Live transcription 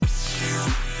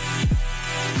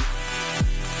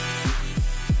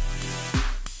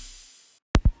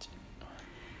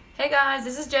guys,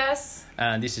 this is Jess.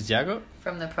 And this is Jago.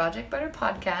 From the Project Better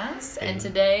podcast. And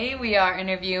today we are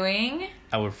interviewing...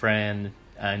 our friend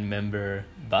and member,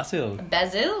 Basil.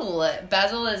 Basil.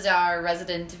 Basil is our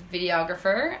resident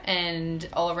videographer and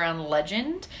all-around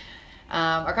legend.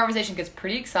 Our conversation gets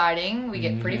pretty exciting. We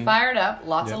get pretty fired up.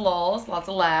 Lots of lulls, lots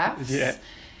of laughs. Yeah.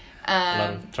 A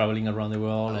lot of traveling around the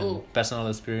world and personal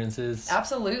experiences.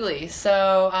 Absolutely.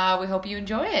 So we hope you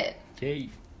enjoy it. Yay.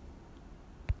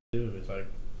 It's like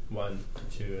 1,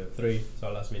 2, 3, so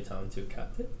I'll ask me time to cut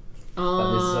it.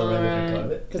 But this is already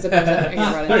recorded. Because it's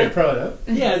very pro, though.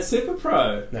 Yeah, it's super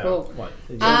pro. No, Cool. one.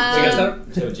 Do you guys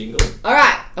start? Do a jingle. All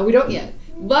right. Oh, we don't yet.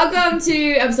 Welcome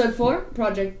to episode 4,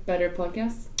 Project Better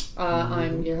podcast.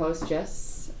 I'm your host,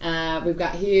 Jess. We've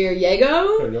got here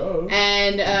Diego. Hello.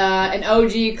 And an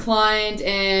OG client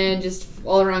and just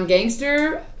all-around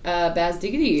gangster, Baz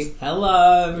Diggity.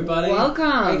 Hello, everybody.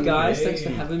 Welcome. Hey, guys. Hey. Thanks for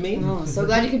having me. Oh, so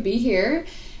glad you could be here.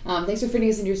 Thanks for fitting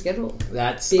us into your schedule.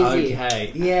 That's Busy.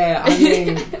 okay. Yeah, I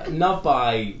mean, not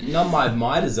by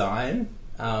my design,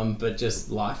 but just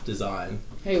life design.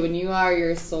 Hey, when you are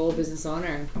your sole business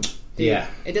owner, dude, Yeah.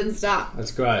 it doesn't stop.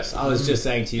 That's gross. I was just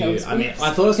saying to That you, was I mean, gross.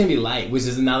 I thought it was going to be late, which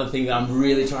is another thing that I'm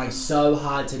really trying so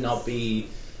hard to not be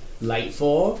late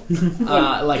for.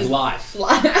 Like life.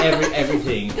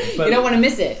 Everything. But You don't want to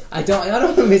miss it. I don't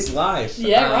want to miss life.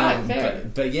 Yeah, right,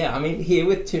 fair. But yeah, I mean, here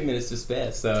with 2 minutes to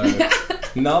spare, so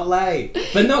not late,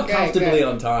 but not Great, comfortably great.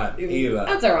 on time either.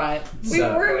 That's all right.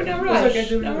 We're in no rush. It's okay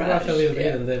to No rush a little bit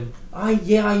Yeah. and then...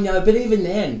 I know, but even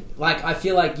then, like, I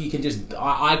feel like you can just,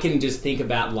 I can just think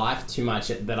about life too much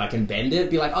that I can bend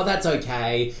it, be like, oh, that's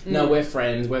okay, no, we're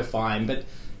friends, we're fine, but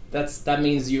that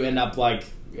means you end up, like,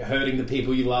 hurting the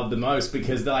people you love the most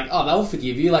because they're like, oh, they'll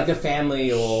forgive you, like the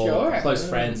family or Sure. close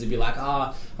friends would be like,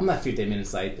 oh, I'm like 15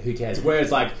 minutes late, who cares?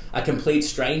 Whereas like a complete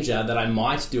stranger that I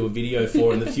might do a video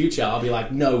for in the future, I'll be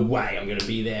like, no way, I'm gonna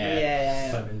be there.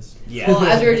 Yeah. 5 minutes. Yeah. Well,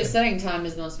 as we were just saying, time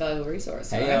is the most valuable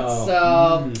resource. Right?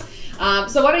 Hey-o.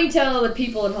 So why don't you tell the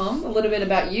people at home a little bit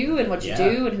about you and what you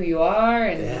do and who you are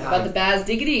and about the Baz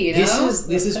Diggity, you know?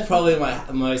 This is probably my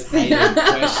most hated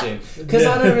question because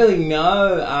I don't really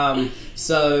know.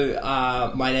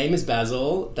 So my name is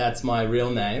Basil. That's my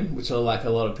real name, which like a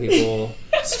lot of people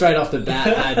straight off the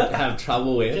bat have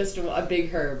trouble with. Just a big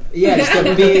herb. Yeah, just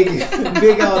a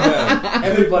big old herb.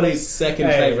 Everybody's second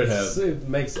favorite herb. It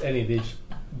makes any dish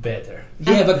better.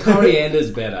 Yeah, but coriander's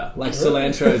better. Like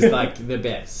cilantro is like the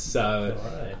best. So,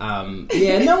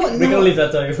 yeah, no one. We can leave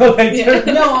that to you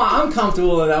later. No, I'm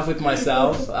comfortable enough with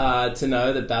myself to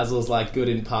know that Basil's like good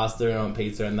in pasta and on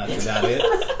pizza, and that's about it.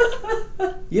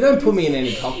 You don't put me in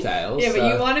any cocktails. Yeah,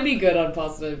 but you want to be good on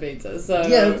pasta and pizza, so...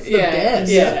 Yeah, it's the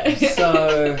best. Yeah.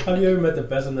 So, Have you ever met the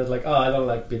person that's like, oh, I don't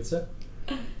like pizza?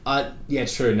 yeah,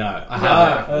 true, no. I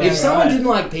haven't. If right. someone didn't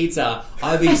like pizza,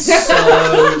 I'd be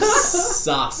so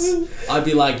sus. I'd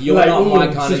be like, you're Like, not my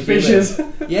ooh, kind suspicious. of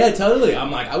human. Yeah, totally. I'm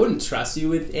like, I wouldn't trust you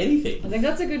with anything. I think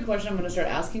that's a good question I'm going to start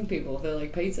asking people if they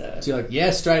like pizza. So you're like,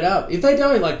 yeah, straight up. If they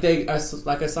don't, like, they are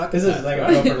like a psychopath. This is like a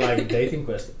proper like dating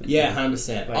question. Yeah,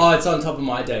 100%. Like- Oh, it's on top of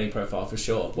my dating profile for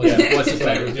sure. What's your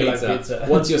favourite Do you like pizza? pizza?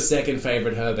 What's your second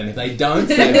favourite herb? And if they don't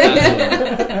say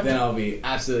Basil, then I'll be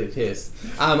absolutely pissed.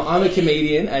 I'm a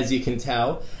comedian, as you can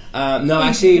tell. No, I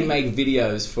actually make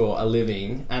videos for a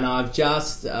living, and I've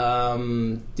just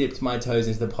dipped my toes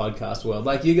into the podcast world,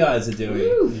 like you guys are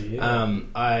doing. Yeah.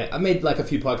 I made like a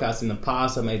few podcasts in the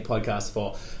past. I made podcasts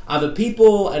for other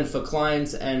people and for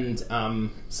clients and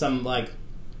some like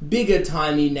bigger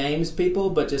timey names people,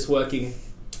 but just working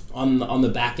on the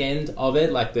back end of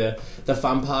it, like the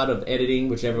fun part of editing,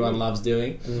 which everyone loves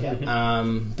doing.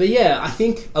 But yeah, I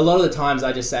think a lot of the times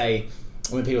I just say,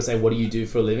 when people say, what do you do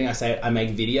for a living? I say, I make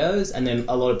videos, and then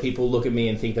a lot of people look at me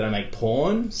and think that I make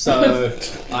porn, so...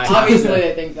 Obviously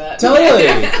they think that. Totally!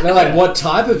 They're like, what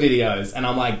type of videos? And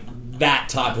I'm like, that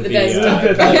type of The video.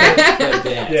 best Like, the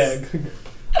best. Yeah.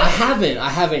 I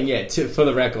haven't yet, for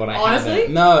the record, I Honestly?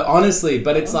 haven't. No, honestly,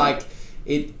 but it's like,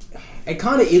 it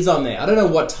kind of is on there. I don't know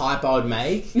what type I would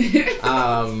make,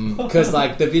 because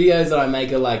like the videos that I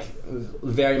make are like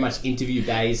very much interview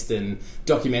based and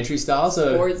documentary style.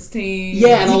 So Sports team.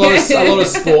 yeah, and a lot of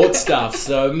sports stuff.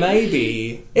 So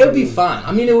maybe it would be fun.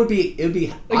 I mean, it would be.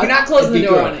 Like you're not closing it'd the be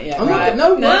door good. on it yet, I'm right?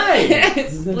 not, no way.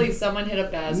 Please, someone hit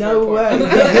up Baz. No for a way.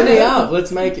 report. Yeah, hit me up.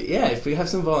 Let's make it. Yeah, if we have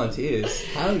some volunteers,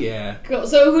 hell yeah. Cool.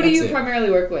 So who do That's you it. primarily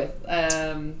work with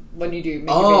when you do make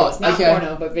your videos? Not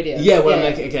porno, but videos. Yeah, when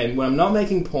I'm not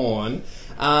making porn.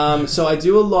 So I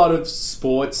do a lot of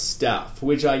sports stuff,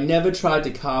 which I never tried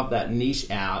to carve that niche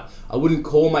out. I wouldn't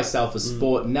call myself a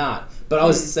sport nut, but I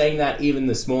was saying that even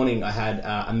this morning. I had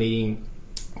a meeting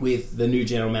with the new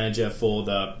general manager for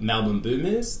the Melbourne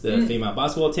Boomers, the female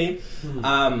basketball team.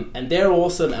 And they're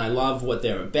awesome, and I love what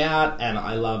they're about, and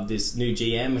I love this new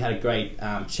GM. We had a great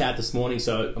chat this morning,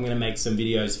 so I'm going to make some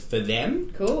videos for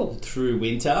them through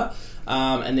winter.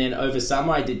 And then over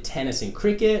summer I did tennis and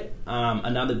cricket.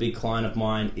 Another big client of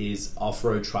mine is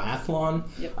off-road triathlon.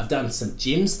 I've done some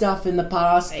gym stuff in the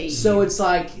past. So it's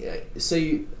like,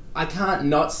 I can't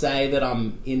not say that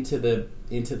I'm into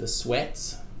the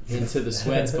sweats.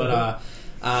 But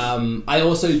I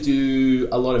also do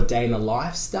a lot of day in the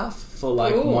life stuff for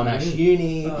like Monash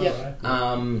Uni,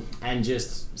 and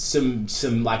just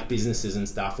some like businesses and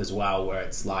stuff as well, where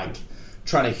it's like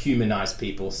trying to humanize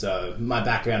people. So my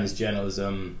background is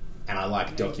journalism, and I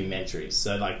like documentaries.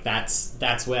 So like that's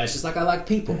where it's just like I like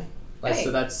people. Like,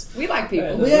 so we like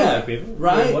people. We like people.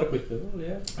 Right? We work with people,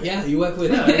 Yeah, you work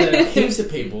with heaps of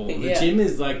people. The gym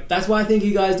is like, that's why I think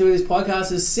you guys doing this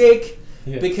podcast is sick.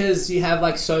 Because you have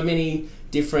like so many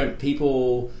different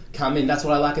people come in. That's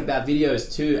what I like about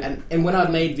videos too. And when I've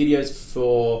made videos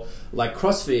for like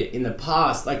CrossFit in the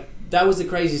past, like that was the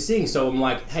craziest thing. So I'm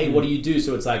like, hey, what do you do?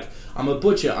 So it's like, I'm a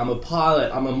butcher, I'm a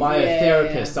pilot, I'm a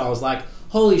myotherapist. I was like,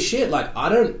 holy shit, like I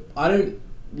don't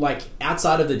like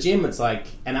outside of the gym, it's like,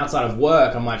 and outside of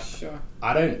work, I'm like,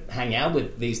 I don't hang out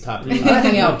with these type of people. I don't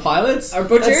hang out with pilots. Or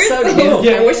butchers? That's so cool.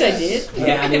 I wish I did.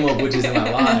 Yeah, I need more butchers in my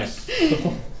life.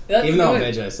 That's even though I'm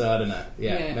veggie, so I don't know.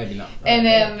 Yeah, maybe not.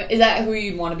 And is that who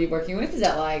you'd want to be working with? Is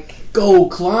that like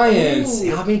gold clients?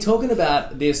 I've been talking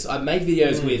about this. I make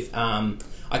videos with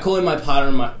I call him my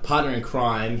partner in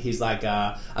crime. He's like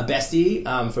a bestie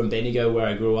from Bendigo, where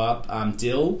I grew up.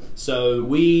 Dill. So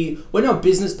we're not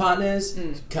business partners,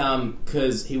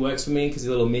 because he works for me because he's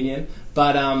a little minion.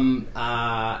 But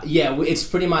it's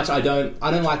pretty much I don't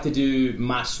like to do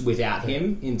much without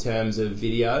him in terms of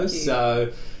videos.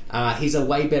 So. He's a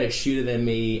way better shooter than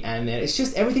me, and it's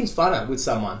just everything's funner with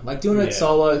someone. Like doing it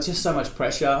solo, it's just so much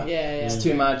pressure. It's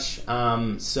too much.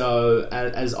 So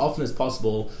as often as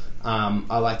possible,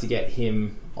 I like to get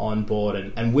him on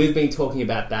board, and we've been talking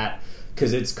about that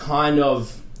because it's kind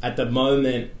of at the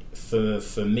moment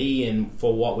for me and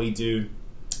for what we do.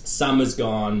 Summer's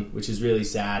gone, which is really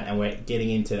sad, and we're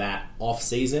getting into that off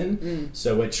season.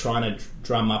 So we're trying to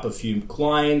drum up a few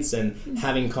clients and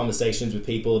having conversations with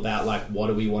people about like what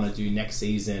do we want to do next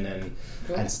season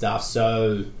and stuff.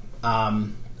 So I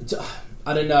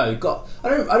don't know. I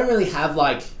don't really have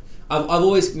like I've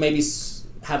always maybe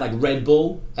had like Red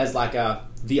Bull as like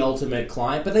the ultimate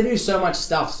client, but they do so much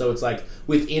stuff, so it's like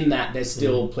within that there's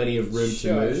still plenty of room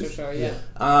to move.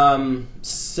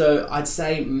 So I'd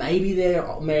say maybe they're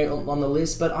on the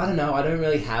list, but I don't know. I don't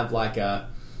really have like a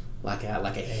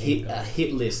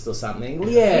hit list or something.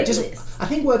 I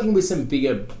think working with some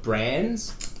bigger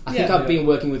brands. I think I've been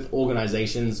working with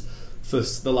organizations for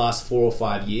the last 4 or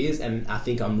 5 years, and I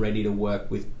think I'm ready to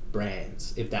work with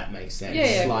brands, if that makes sense.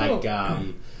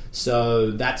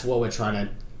 So that's what we're trying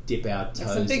to dip our toes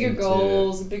into. Some bigger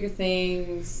goals, bigger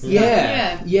things.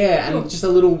 And just a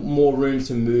little more room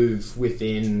to move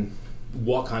within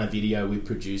what kind of video we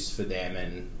produce for them,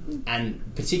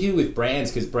 and particularly with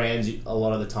brands, because brands a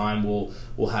lot of the time will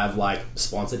have like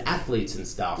sponsored athletes and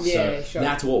stuff.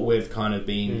 That's what we've kind of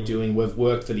been doing. We've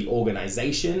worked for the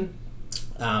organization,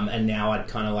 and now I'd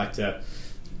kind of like to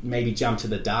maybe jump to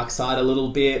the dark side a little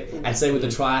bit and say with the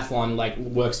triathlon, like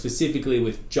work specifically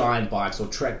with giant bikes or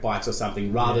trek bikes or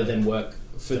something, rather than work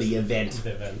for the event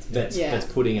that's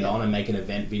putting it on and make an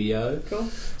event video. Cool.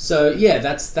 So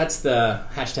that's the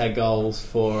hashtag goals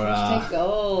for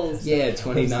goals.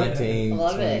 2019,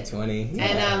 love 2020. It.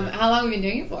 And how long have you been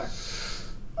doing it for?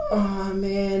 Oh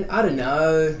man, I don't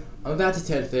know. I'm about to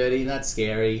turn 30, and that's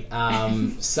scary. So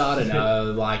I don't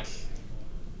know, like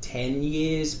 10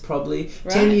 years probably.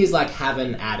 10 years like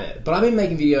having at it. But I've been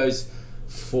making videos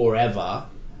forever.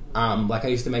 Like I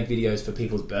used to make videos for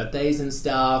people's birthdays and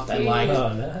stuff, and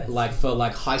like for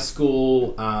like high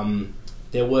school.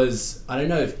 There was, I don't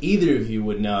know if either of you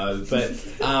would know, but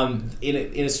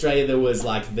in Australia there was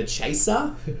like the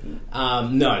Chaser.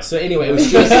 No, so anyway, it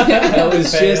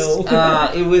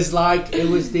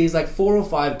was these like 4 or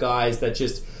 5 guys that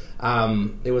just.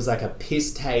 It was like a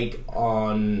piss take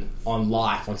on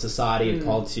life, on society and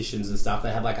politicians and stuff.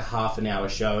 They had like a half an hour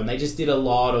show, and they just did a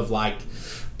lot of like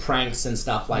pranks and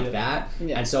stuff like that.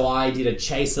 And so I did a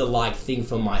Chaser like thing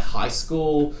for my high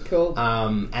school. Cool.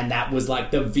 And that was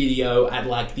like the video at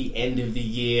like the end of the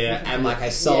year, and like I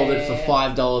sold it for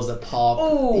 $5 a pop.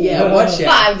 Ooh, watch it.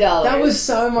 $5. That was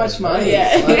so much money.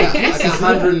 Yeah. Like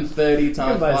 130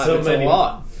 times 5. It's a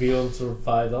lot. films for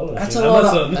 $5. That's in a lot.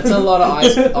 Amazon. That's a lot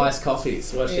of iced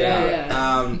coffees. Watch Yeah,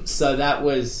 out. So that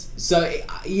was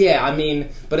yeah. I mean,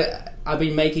 but I've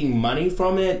been making money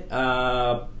from it.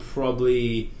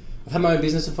 Probably. I've had my own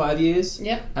business for 5 years.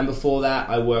 Yep. And before that,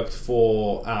 I worked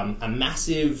for a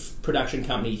massive production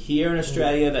company here in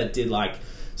Australia that did like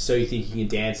So You Think You Can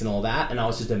Dance and all that. And I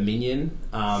was just a minion,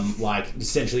 like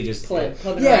essentially just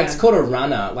it's called a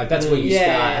runner. Like that's where you start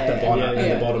at the bottom,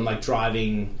 at the bottom, like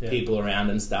driving people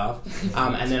around and stuff.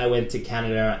 And then I went to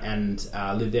Canada and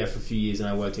lived there for a few years, and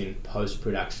I worked in post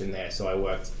production there. So I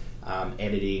worked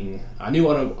editing. I knew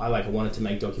I wanted to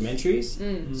make documentaries,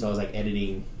 so I was like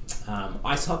editing.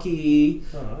 Ice hockey,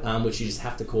 which you just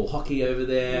have to call hockey over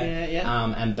there,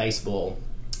 and baseball.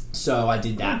 So I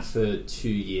did that for 2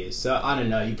 years. So I don't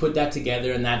know, you put that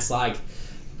together and that's like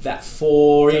that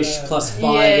 4-ish plus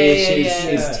 5-ish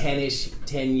is 10-ish,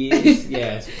 10 years.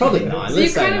 Yeah, it's probably 9. So Let's you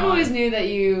kind say of 9. always knew that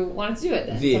you wanted to do it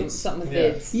then? Vids. Something with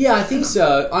vids. Yeah, I think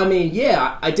so. I mean,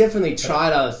 I definitely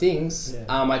tried other things.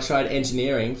 I tried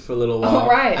engineering for a little while. Oh,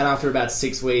 right. And after about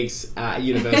 6 weeks at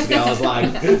university, I was like,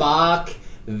 fuck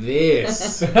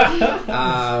this.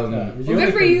 Well,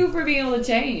 good for you for being able to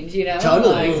change, you know?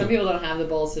 Totally. Like, some people don't have the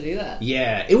balls to do that.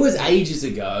 Yeah, it was ages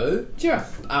ago. Sure.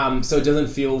 So it doesn't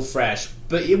feel fresh.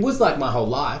 But it was like my whole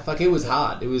life. Like, it was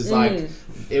hard. It was like,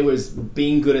 it was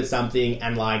being good at something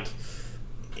and like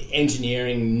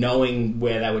engineering, knowing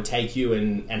where that would take you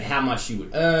and how much you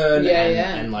would earn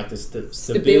and like the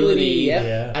stability.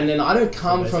 And then I don't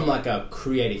come from like a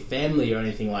creative family or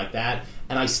anything like that.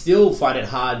 And I still find it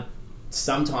hard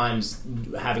sometimes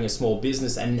having a small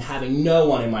business and having no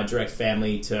one in my direct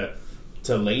family to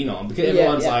lean on, because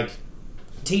everyone's like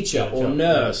teacher or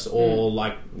nurse or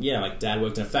like dad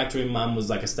worked in a factory, mum was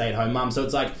like a stay-at-home mum, so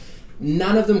it's like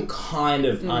none of them kind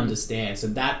of understand. So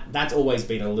that's always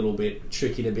been a little bit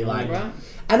tricky to be like,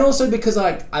 and also because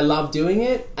I love doing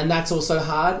it, and that's also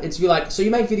hard. It's be like, so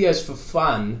you make videos for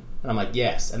fun, and I'm like,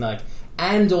 yes, and like,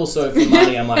 and also for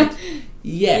money, I'm like,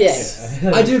 yes.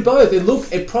 I do both.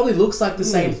 It probably looks like the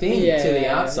same thing to the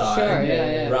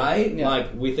outside, right?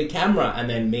 Like with a camera, and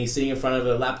then me sitting in front of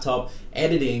a laptop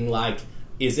editing. Like,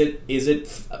 is it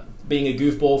being a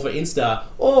goofball for Insta,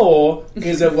 or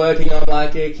is it working on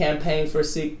like a campaign for a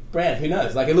sick brand? Who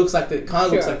knows? Like, it looks like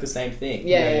looks like the same thing,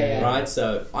 right?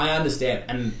 So I understand,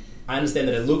 and I understand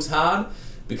that it looks hard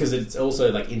because it's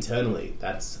also like internally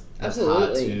that's absolutely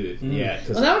hard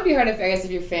to, well, that would be hard if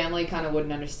your family kind of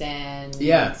wouldn't understand.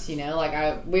 You know,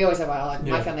 like we always have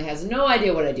my family has no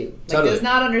idea what I do. Like, does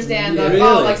not understand. Like,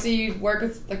 like, so you work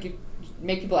with, like, you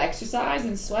make people exercise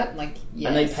and sweat, and like,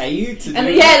 and they pay you to do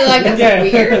they're like,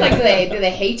 that's weird. Like, do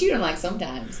they hate you? And I'm like,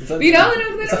 sometimes, but you know, they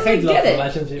don't really get it.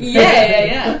 Relationship.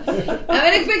 I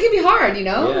mean, it can be hard, you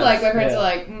know. Like, my parents are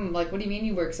like, like, what do you mean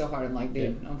you work so hard? I'm like,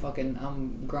 dude,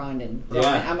 I'm grinding.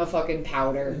 I'm a fucking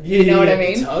powder. You know what I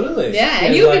mean? Totally. Yeah,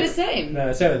 and you'd be the same.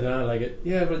 No, same with me.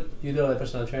 Like, but you do like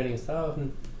personal training and stuff,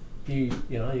 and you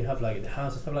have like the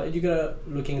house and stuff. Like, you gotta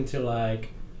look into like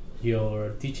your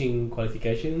teaching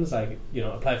qualifications, like,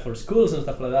 apply for schools and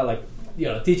stuff like that. Like,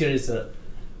 teacher is a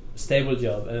stable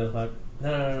job, and I'm like,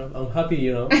 no, I'm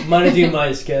happy, managing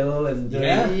my schedule and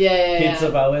doing kids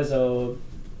of hours, or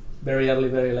very early,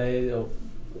 very late, or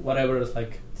whatever. It's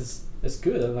like, it's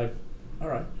good. I'm like, all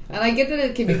right. And I get that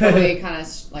it can be probably kind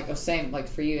of like the same, like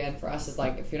for you and for us, is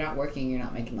like, if you're not working, you're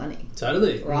not making money.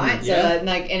 Totally. Right? So and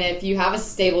if you have a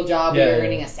stable job, you're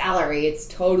earning a salary, it's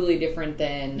totally different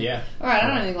than, all right, I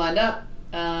don't have anything lined up.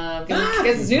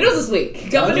 Get some noodles this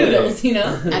week. Cup of noodles,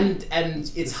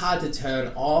 And it's hard to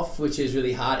turn off, which is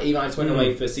really hard. Even I just went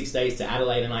away for 6 days to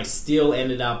Adelaide, and I still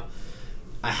ended up,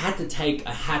 I had to take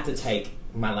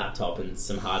my laptop and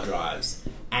some hard drives,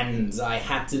 and I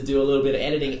had to do a little bit of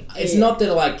editing. It's not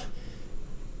that like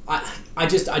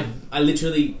I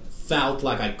literally felt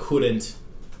like I couldn't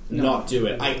not do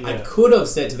it. I could have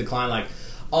said to the client, like,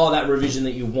 oh, that revision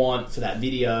that you want for that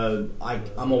video,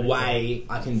 I'm away,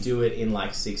 I can do it in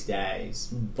like 6 days,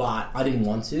 but I didn't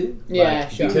want to,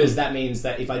 because that means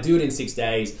that if I do it in 6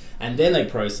 days and then they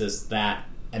process that,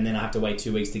 and then I have to wait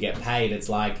 2 weeks to get paid, it's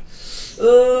like,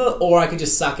 or I could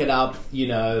just suck it up,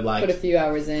 like, put a few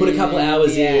hours in, put a couple of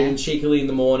hours in, cheekily in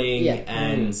the morning,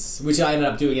 and which I ended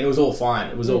up doing, and it was all fine,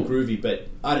 it was all groovy, but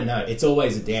I don't know, it's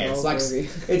always a dance. Like,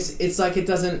 it's like it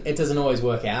doesn't always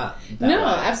work out. No,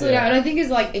 absolutely not. And I think it's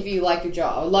like, if you like your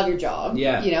job, love your job,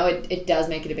 it does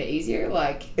make it a bit easier.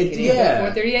 Like, getting up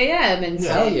at 4:30 a.m. and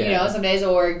some days,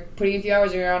 or putting a few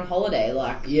hours when you're on holiday,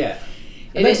 like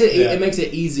It makes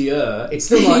it easier. It's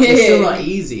still not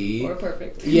easy or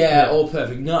perfect. Or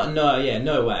perfect.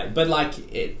 No way. But like,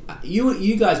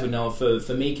 you guys would know,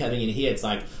 for me coming in here, it's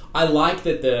like, I like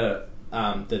that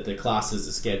that the classes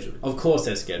are scheduled. Of course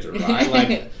they're scheduled, right?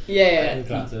 Like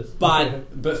classes.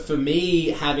 But for me,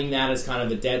 having that as kind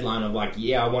of a deadline of like,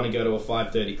 I want to go to a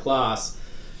 5:30 class,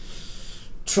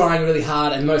 trying really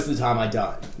hard, and most of the time I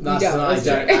don't. I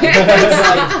don't.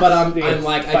 But I'm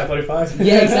like 5:45.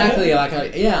 Yeah, exactly. Like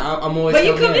I'm always. But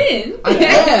you come in.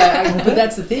 But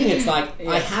that's the thing. It's like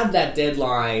I have that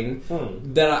deadline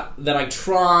that I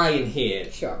try and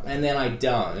hit, and then I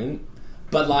don't.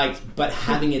 But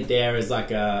having it there as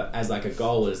like a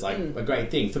goal is like a great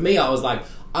thing. For me, I was like,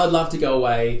 I'd love to go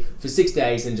away for 6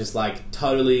 days and just like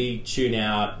totally tune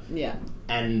out. Yeah.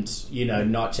 And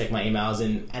not check my emails,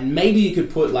 and maybe you could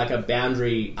put like a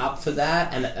boundary up for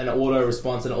that and an auto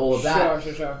response and all of that.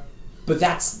 Sure. But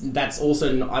that's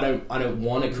also I don't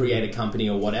want to create a company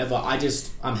or whatever.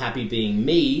 I'm happy being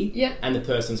me, and the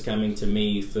person's coming to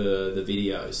me for the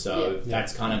video. So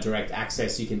that's kind of direct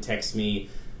access. You can text me,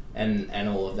 and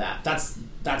all of that.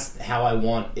 That's how I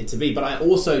want it to be. But I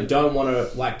also don't want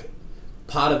to like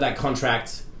part of that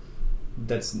contract.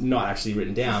 That's not actually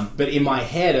written down, but in my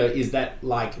head is that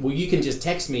like, well, you can just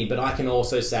text me, but I can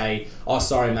also say, oh,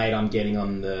 sorry, mate, I'm getting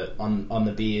on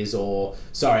the beers, or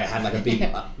sorry, I had like a big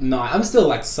night. I'm still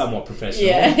like somewhat professional,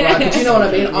 right? But you know what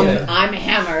I mean? I'm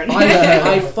hammered.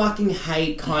 I fucking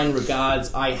hate kind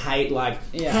regards. I hate like,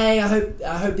 hey,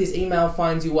 I hope this email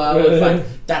finds you well. It's like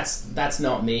that's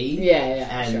not me.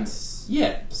 And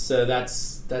so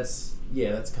that's.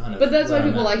 Yeah, that's kind of. But that's why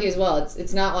people like you as well.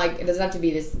 It's not like it doesn't have to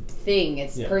be this thing.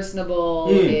 It's personable.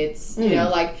 It's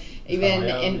like even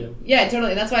totally.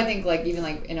 And that's why I think like even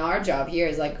like in our job here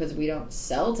is like because we don't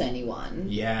sell to anyone.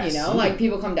 Yes. Like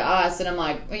people come to us and I'm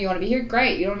like, oh, you want to be here?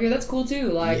 Great. You don't want to be here? That's cool too.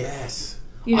 Like yes.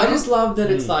 I just love that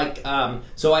it's like.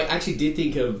 So I actually did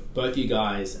think of both you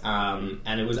guys, and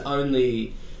it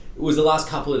was the last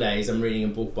couple of days. I'm reading a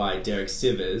book by Derek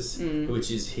Sivers,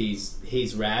 which is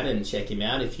he's rad, and check him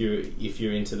out if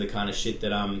you're into the kind of shit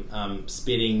that I'm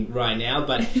spitting right now.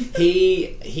 But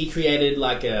he created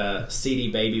like a CD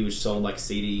baby which sold like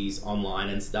CDs online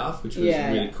and stuff, which was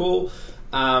really cool.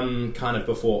 Kind of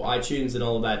before iTunes and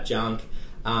all of that junk.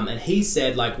 And he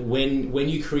said like when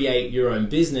you create your own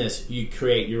business, you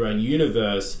create your own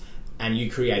universe. And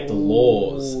you create the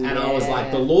laws. And I was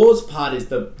like, the laws part is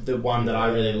the one that I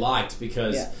really liked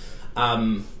because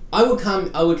I would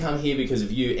come here because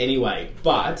of you anyway,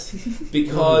 but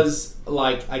because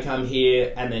like I come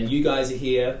here and then you guys are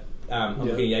here. I'm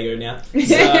looking at Yago now.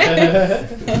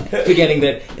 So, forgetting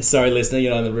that, sorry listener,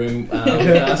 you're not in the room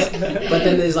with us. But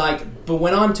then there's like, but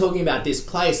when I'm talking about this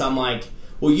place, I'm like,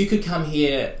 well, you could come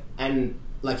here and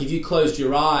like if you closed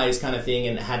your eyes kind of thing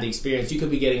and had the experience, you could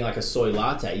be getting like a soy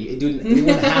latte. It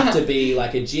wouldn't have to be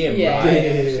like a gym,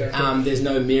 right? Sure. There's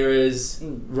no mirrors,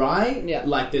 right? Yeah.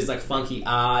 Like there's like funky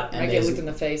art. And I get looked in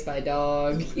the face by a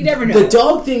dog. You never know. The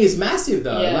dog thing is massive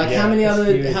though. Yeah. Like how many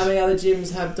other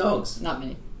gyms have dogs? Not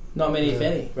many. Not many, if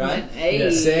any, right?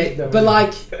 Hey.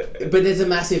 But there's a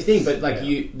massive thing. But like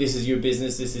this is your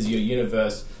business. This is your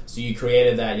universe. So you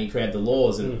created that and you created the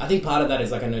laws. And I think part of that is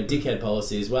like a no dickhead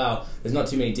policy as well. There's not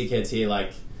too many dickheads here.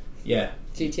 Like,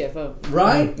 GTFO.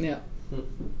 Right? Yeah.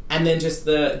 And then just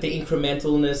the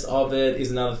incrementalness of it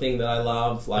is another thing that I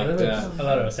love. Like a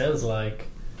lot of it sounds like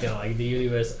like the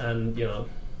universe and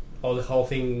all the whole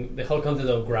thing, the whole concept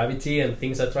of gravity and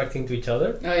things attracting to each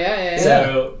other. Oh yeah.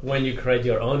 So when you create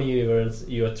your own universe,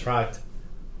 you attract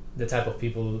the type of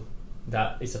people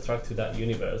that is attracted to that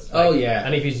universe. Like,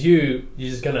 and if it's you're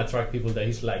just gonna attract people that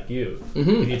is like you. If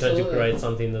you try to create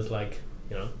something that's like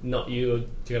not you,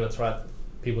 you're gonna attract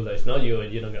people that is not you,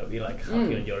 and you're not gonna be like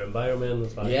happy in your environment.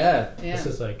 It's like, it's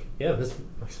just like this.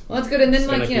 Well, that's good. And then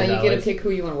like you get to pick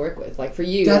who you want to work with. Like for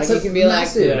you, that's like you can be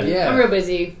massive, like, I'm real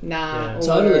busy. Nah,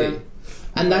 totally.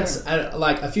 And that's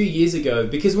like a few years ago,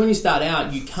 because when you start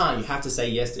out, you have to say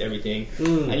yes to everything,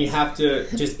 and you have to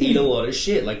just eat a lot of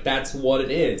shit. Like that's what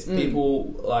it is.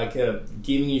 People like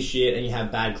giving you shit, and you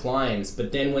have bad clients.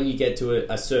 But then when you get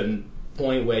to a certain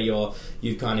point where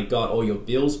you've kind of got all your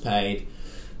bills paid.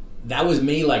 That was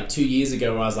me like 2 years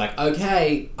ago where I was like,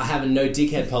 okay, I have a no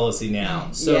dickhead policy now.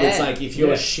 So it's like if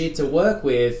you're shit to work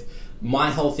with,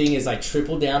 my whole thing is like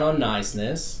triple down on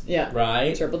niceness. Yeah.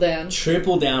 Right? Triple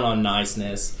down on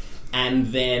niceness. And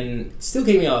then still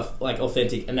keep me like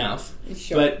authentic enough.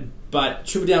 Sure. But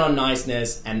triple down on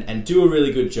niceness and do a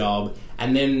really good job.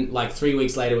 And then like 3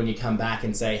 weeks later when you come back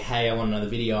and say, hey, I want another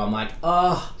video, I'm like,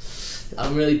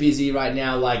 I'm really busy right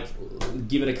now, like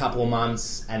give it a couple of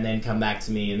months and then come back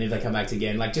to me, and if they come back to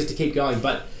again, like just to keep going.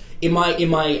 But in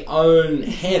my own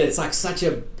head, it's like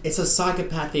it's a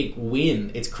psychopathic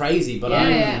win. It's crazy, but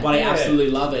I absolutely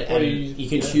love it. And you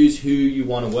can choose who you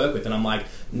want to work with, and I'm like,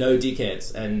 no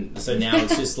dickheads. And so now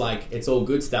it's just like, it's all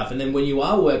good stuff. And then when you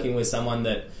are working with someone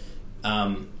that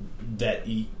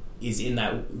is in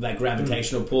that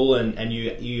gravitational pull, and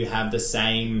you have the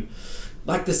same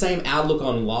outlook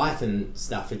on life and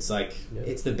stuff, it's like,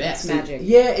 it's the best. It's magic.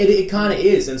 It kind of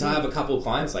is. And so I have a couple of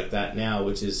clients like that now,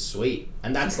 which is sweet.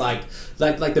 And that's like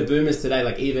the boomers today,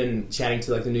 like even chatting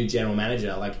to like the new general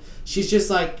manager, like she's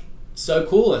just like so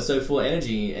cool and so full of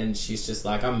energy, and she's just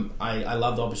like, I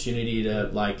love the opportunity to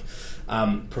like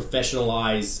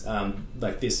professionalize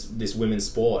like this women's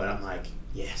sport. And I'm like,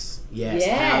 yes,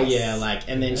 hell yeah, like,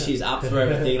 and then she's up for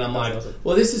everything, and I'm like, awesome.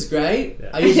 Well, this is great.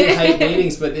 I usually hate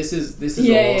meetings, but this is awesome.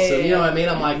 You know what I mean?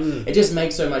 I'm like, it just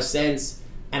makes so much sense,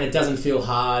 and it doesn't feel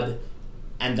hard,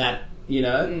 and that, you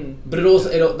know, but it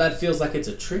also that feels like it's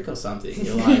a trick or something.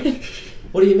 You're like,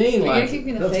 what do you mean? Like, you're going to kick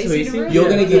me in the face, you're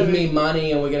going to give me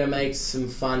money, and we're going to make some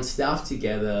fun stuff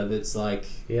together. That's like,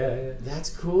 that's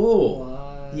cool.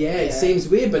 Wow. Yeah, it seems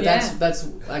weird, but that's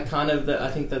like kind of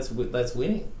I think that's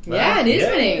winning. Right? Yeah, it is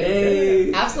winning.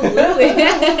 Hey. Absolutely.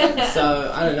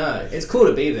 So I don't know. It's cool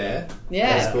to be there.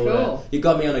 Yeah, it's cool. You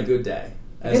got me on a good day.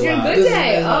 It's your good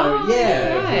day.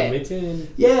 Right.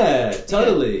 Yeah,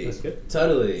 totally. That's good.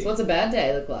 Totally. So what's a bad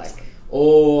day look like?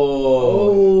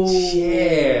 Oh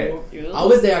shit! I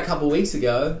was there a couple of weeks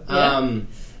ago. Yeah.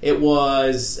 It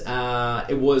was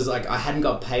like I hadn't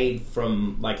got paid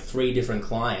from like 3 different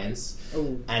clients.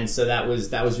 Ooh. And so that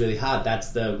was really hard.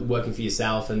 That's the working for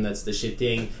yourself, and that's the shit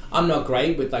thing. I'm not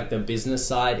great with like the business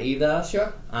side either.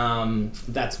 Sure.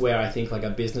 That's where I think like a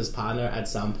business partner at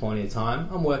some point in time,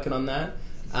 I'm working on that,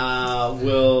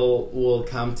 will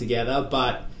come together.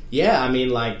 But yeah, I mean,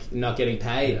 like not getting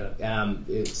paid,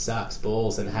 it sucks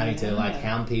balls, and having to like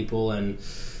hound people. And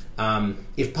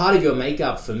if part of your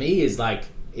makeup for me is like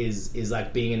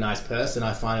being a nice person,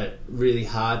 I find it really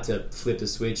hard to flip the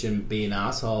switch and be an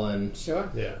asshole. And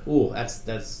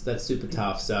that's super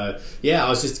tough. So yeah, I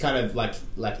was just kind of like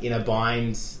in a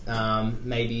bind,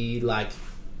 maybe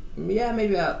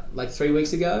about like 3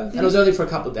 weeks ago, and it was only for a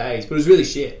couple of days, but it was really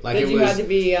shit. Like, you had to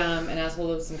be an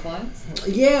asshole to some clients?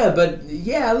 Yeah,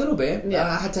 a little bit. Yeah.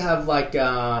 I had to have like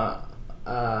a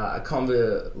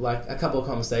couple of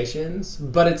conversations,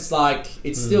 but it's like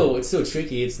it's still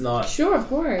tricky. It's not, sure, of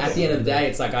course. At the end of the day,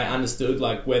 it's like I understood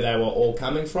like where they were all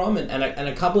coming from, and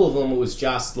a couple of them, it was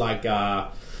just like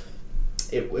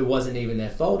it wasn't even their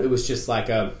fault. It was just like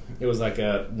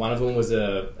one of them was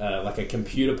a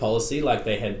computer policy, like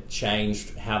they had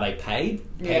changed how they paid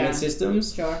payment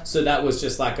systems. Sure. So that was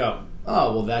just like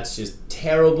that's just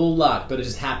terrible luck, but it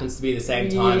just happens to be the same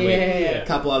time with a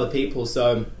couple other people.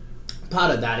 So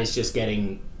part of that is just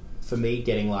getting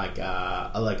like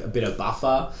a bit of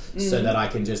buffer, so that I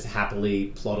can just happily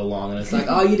plod along, and it's like,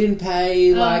 oh, you didn't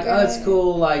pay, like, oh, it's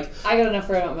cool, like I got enough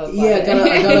for it. I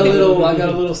got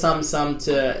a little something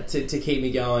to keep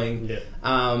me going.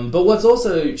 But what's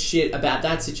also shit about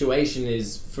that situation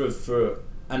is for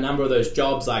a number of those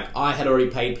jobs, like I had already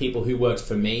paid people who worked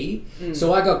for me,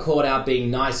 so I got caught out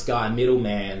being nice guy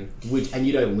middleman, and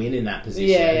you don't win in that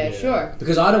position. Sure,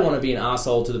 because I don't want to be an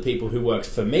arsehole to the people who worked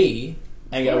for me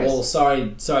and go, well,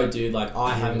 sorry dude, like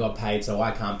I haven't got paid, so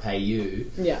I can't pay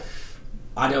you.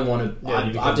 I don't want to.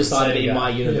 I've decided in my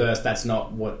universe that's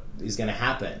not what is going to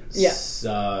happen.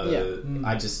 So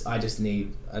I just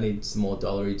need some more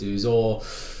dollary dues, or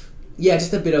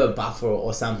just a bit of a buffer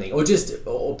or something,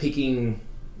 or picking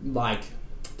like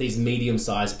these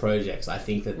medium-sized projects. I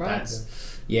think that's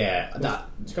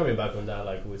Just coming back on that,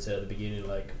 like we said at the beginning,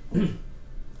 like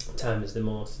time is the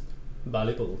most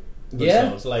valuable.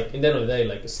 So, like in the end of the day,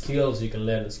 like skills, you can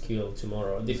learn a skill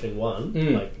tomorrow, a different one,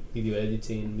 like video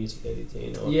editing, music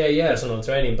editing, or personal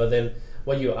training. But then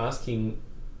what you're asking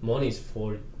money is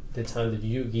for the time that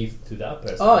you give to that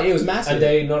person. Oh, it was massive. And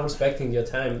they're not respecting your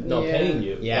time, not paying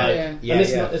you. And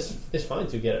it's fine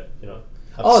to get,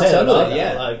 upset about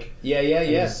that. Like,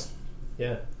 There's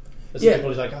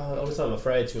people is like, all the time I'm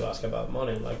afraid to ask about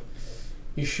money. I'm like,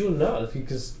 you should not,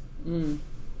 because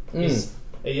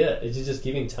it's just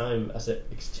giving time as an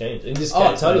exchange. In this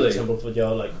case, for example, for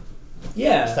your like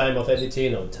time of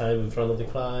editing or time in front of the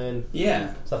client,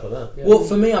 stuff like that. Well,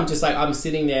 for me, I'm just like, I'm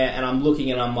sitting there and I'm looking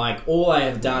and I'm like, all I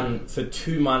have done for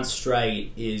 2 months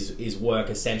straight is work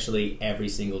essentially every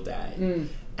single day.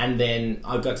 And then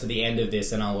I got to the end of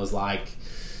this and I was like,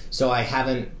 so I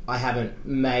haven't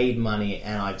made money,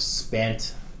 and I've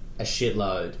spent a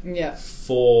shitload Yeah.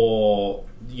 for,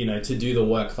 you know, to do the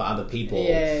work for other people.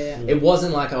 Yeah. It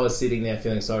wasn't like I was sitting there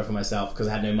feeling sorry for myself because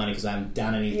I had no money because I haven't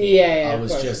done anything. Yeah, I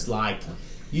was just like,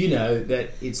 you know, that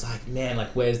it's like, man, like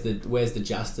where's the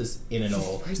justice in it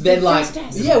all? Where's then the like,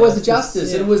 justice? yeah, where's the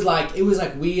justice? Yeah. And it was like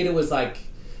weird. It was like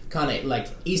kind of like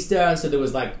Easter, and so there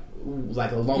was like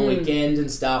a long weekend and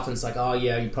stuff, and it's like, oh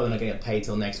yeah, you're probably not gonna get paid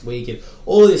till next week and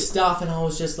all this stuff, and I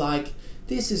was just like,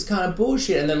 this is kind of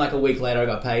bullshit. And then like a week later I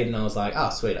got paid and I was like,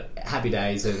 oh sweet, happy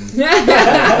days, and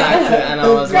and I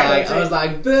was like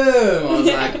boom, I was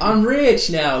like, I'm rich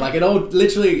now. Like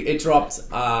it dropped 2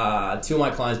 of my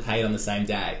clients paid on the same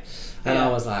day. And I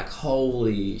was like,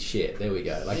 holy shit, there we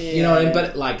go. Like, you know what I mean?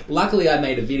 But like, luckily I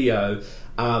made a video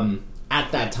at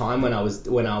that time when I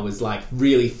was like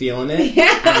really feeling it,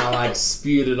 and I like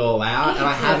spewed it all out, and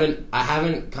I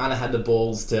haven't kind of had the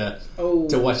balls to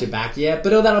watch it back yet, but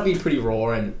that'll be pretty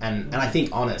raw and I think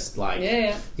honest. Like,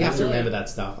 you have to remember that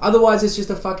stuff. Otherwise, it's just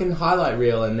a fucking highlight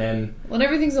reel, and then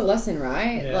everything's a lesson,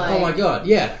 right? Yeah. Like, oh my god,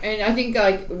 yeah. And I think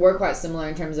like we're quite similar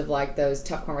in terms of like those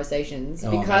tough conversations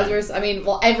because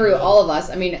all of us.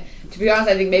 I mean, to be honest,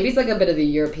 I think maybe it's like a bit of the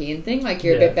European thing. Like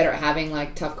you're a bit better at having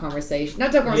like tough conversations,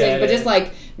 not tough conversations, but just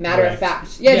like matter of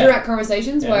fact, direct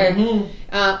conversations where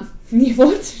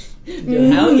what.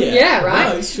 Hell yeah. Yeah, right?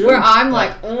 No, it's true. Where I'm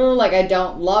like, oh, like I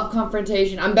don't love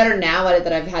confrontation. I'm better now at it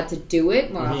that I've had to do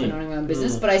it more often owning my own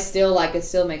business, but I still like it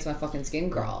still makes my fucking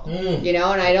skin crawl. You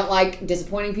know, and I don't like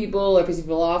disappointing people or pissing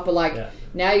people off, but like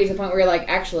now you're to the point where you're like,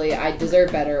 actually I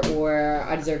deserve better, or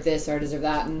I deserve this, or I deserve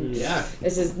that, and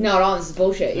this is not all, this is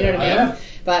bullshit. You know what I mean?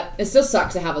 But it still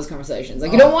sucks to have those conversations.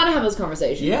 Like you don't want to have those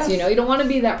conversations. You know, you don't want to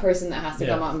be that person that has to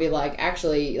come out and be like,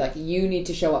 actually, like you need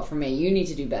to show up for me. You need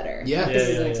to do better. This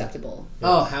isn't acceptable.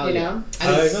 Oh hell you yeah! Know?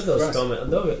 I got those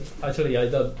comments. Actually, I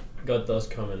got those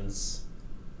comments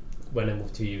when I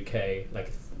moved to UK.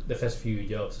 Like the first few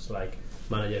jobs, it's like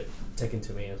manager taking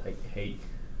to me and like, hey,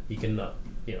 you cannot,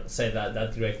 say that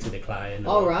direct to the client.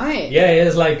 All right. Yeah,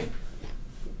 it's like,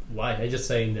 why? I just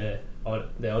saying the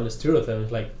honest truth, and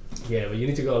it's like, yeah, but you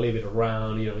need to go a little bit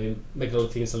around, you make little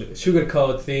things, a little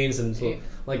sugarcoat things, and so,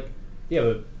 like, yeah,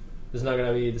 but it's not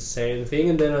gonna be the same thing,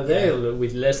 and then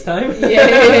with less time. And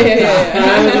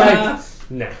I was like,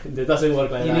 nah, it doesn't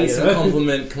work like that. You need some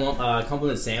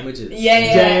compliment sandwiches.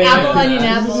 Apple, onion,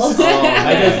 apple.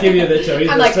 I just give you the choice.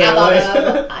 I'm like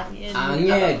apple,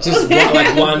 onion. Just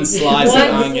like one slice of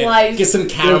onion. Get some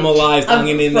caramelized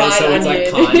onion in there, so it's like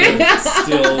kind of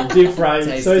still deep fried.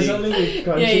 tasty. So it's only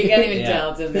crunchy. Yeah, you can't even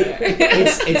tell it's in there.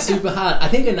 It's super hard. I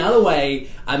think another way,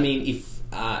 I mean,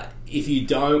 if you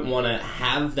don't want to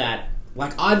have that,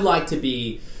 like I'd like to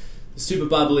be super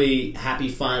bubbly, happy,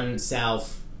 fun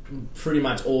self pretty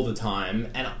much all the time,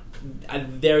 and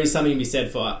there is something to be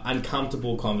said for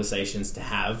uncomfortable conversations to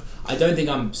have. I don't think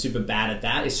I'm super bad at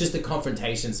that. It's just the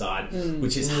confrontation side,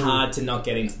 which is hard to not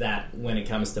get into that when it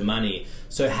comes to money.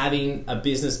 So having a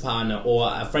business partner or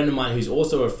a friend of mine who's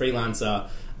also a freelancer,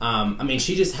 I mean,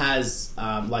 she just has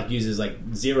uses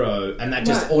like Xero, and that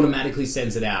just automatically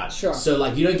sends it out. Sure. So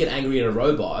like you don't get angry at a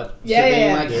robot for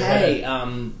being like, hey,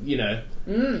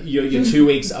 you're 2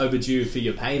 weeks overdue for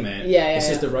your payment. It's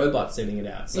just a robot sending it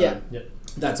out. So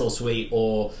that's all sweet.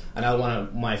 Or another one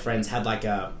of my friends had like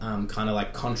a kind of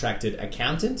like contracted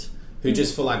accountant who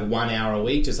just for like 1 hour a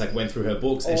week just like went through her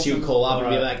books, and she would call up and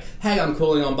be like, hey, I'm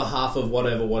calling on behalf of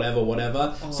whatever.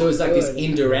 So it was like this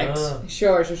indirect.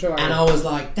 Sure. And I was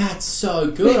like, that's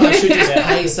so good. I should just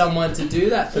pay someone to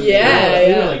do that for me.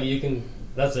 Like you can,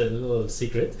 that's a little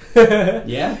secret.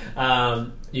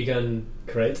 You can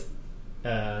create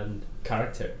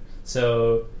character.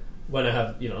 So when I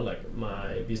have, like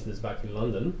my business back in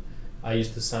London, I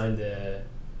used to sign the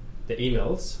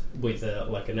emails with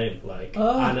like a name, like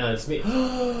Anna Smith.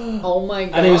 Oh my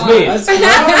god! And it was me. And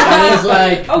it was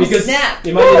like, because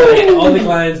imagine like, all the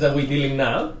clients that we're dealing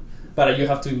now, but you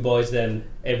have to invoice them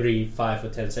every 5 or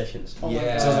 10 sessions. So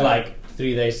it's like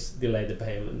 3 days delay the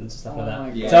payment and stuff like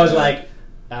that. God. So I was like,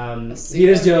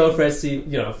 here's your first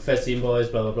invoice,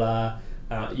 blah blah blah.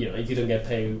 If you don't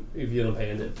pay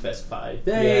in the first 5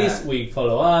 days, we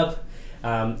follow up.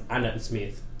 Anna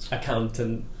Smith,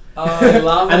 accountant. Oh, I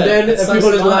love it. And then it's people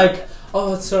so is like,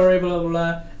 oh, sorry, blah blah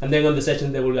blah. And then on the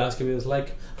session they will ask me, it's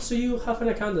like, so you have an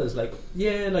accountant? It's like,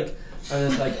 yeah, like,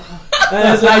 and it's like,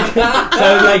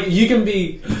 so like you can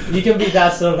be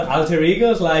that sort of alter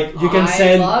egos. Like you can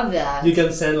send, love that. You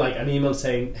can send like an email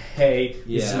saying, hey,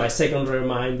 this is my second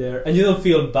reminder, and you don't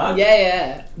feel bad.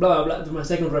 Blah blah blah. My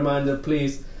second reminder,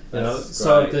 please,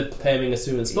 sort the payment as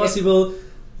soon as possible.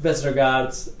 Best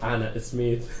regards, Anna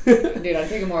Smith. Dude, I'd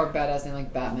pick a more badass name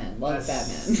like Batman. Love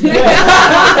Batman.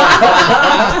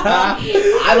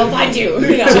 I will find you.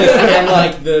 And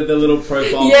like the little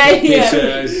profile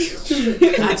pictures.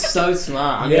 That's so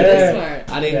smart.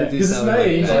 I need to do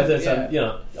something like that. You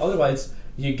know, otherwise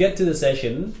you get to the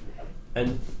session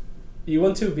and you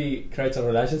want to create a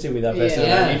relationship with that person.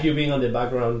 And if you're being on the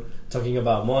background talking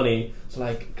about money, it's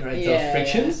like create those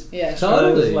frictions. Yeah,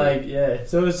 totally.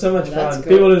 So it's so much fun. Good.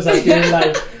 People is like even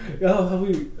like, oh, have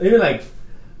we even like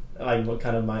what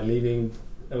kind of my leaving?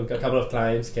 A couple of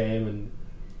clients came and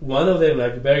one of them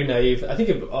like very naive. I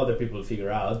think other people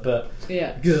figure out, but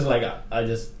because it's like I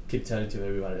just keep telling to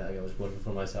everybody that I was working for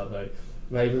myself. Like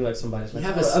even like somebody's like, you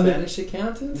have a Spanish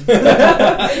accountant?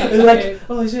 It's like,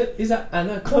 oh, is that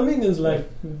Anna coming? And it's like,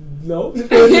 no,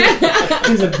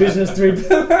 she's a business trip.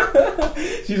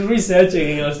 She's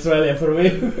researching in Australia for me.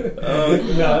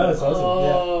 No, that's awesome.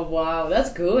 Oh wow,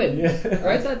 that's good.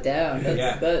 Write that down.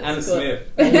 That's Anna good.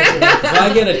 Smith. If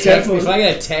I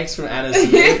get a text from Anna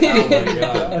Smith, oh my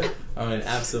god, I'm in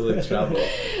absolute trouble.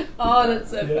 Oh,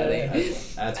 that's so funny.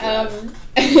 That's right.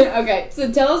 Okay,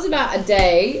 so tell us about a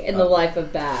day in the life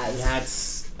of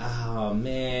Baz. Oh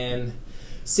man.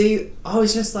 See, I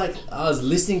was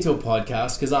listening to a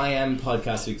podcast because I am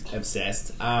podcast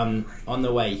obsessed on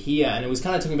the way here, and it was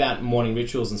kind of talking about morning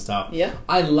rituals and stuff. Yeah.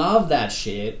 I love that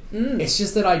shit. It's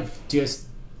just that I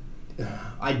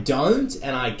don't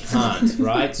and I can't,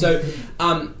 right? So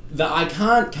the I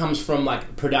can't comes from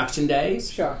like production days.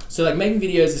 Sure. So like making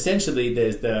videos, essentially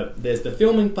there's the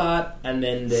filming part and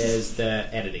then there's the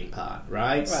editing part,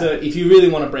 right? So if you really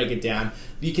want to break it down,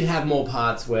 you can have more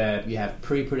parts where you have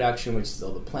pre-production, which is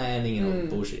all the planning and all the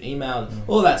bullshit email,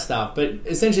 all that stuff. But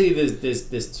essentially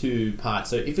there's two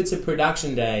parts. So if it's a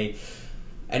production day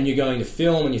and you're going to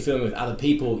film and you're filming with other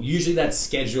people, usually that's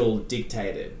schedule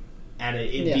dictated. And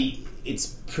it's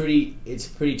pretty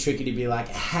tricky to be like,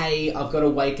 hey, I've got to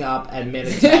wake up and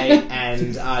meditate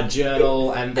and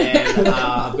journal, and then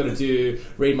I've got to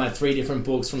read my 3 different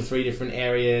books from 3 different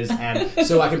areas, and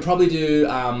so I can probably do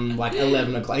like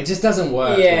 11 o'clock. It just doesn't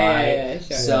work, right? Yeah,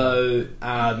 sure. So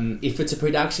if it's a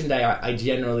production day, I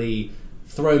generally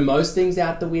throw most things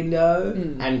out the window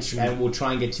and we'll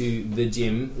try and get to the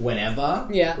gym whenever,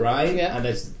 right? Yeah. And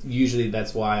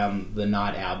that's why I'm the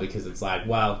night owl, because it's like,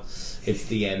 well, it's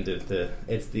the end of the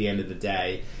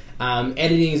day.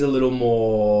 Editing is a little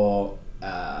more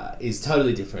is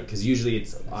totally different, because usually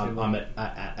it's I'm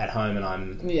at home and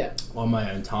I'm on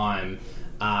my own time.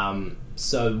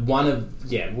 So one of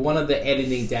the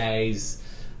editing days,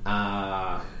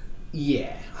 I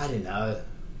don't know.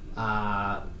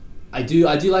 I do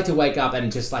like to wake up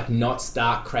and just like not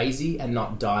start crazy and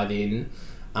not dive in.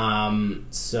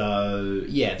 So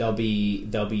yeah, there'll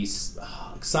be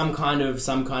some kind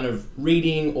of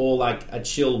reading or like a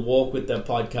chill walk with the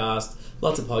podcast.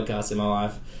 Lots of podcasts in my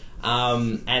life.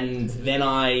 And then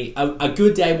a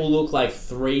good day will look like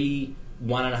 3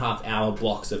 1.5 hour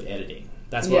blocks of editing.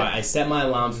 That's right. I set my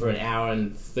alarm for 1 hour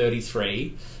and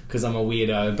 33 because I'm a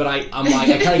weirdo. But I'm like,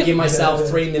 I kind of give myself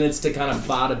 3 minutes to kind of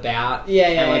fart about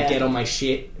and get on my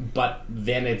shit. But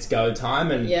then it's go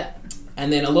time, and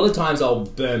then a lot of times I'll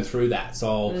burn through that.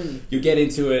 So you get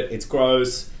into it. It's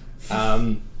gross.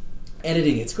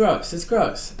 Editing, it's gross.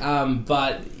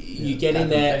 But you get in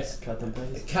there, cut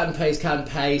and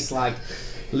paste, like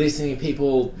listening to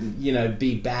people,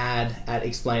 be bad at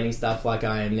explaining stuff like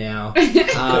I am now,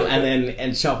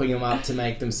 and chopping them up to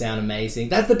make them sound amazing.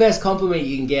 That's the best compliment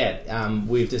you can get.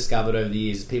 We've discovered over the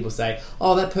years, people say,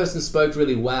 "Oh, that person spoke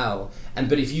really well."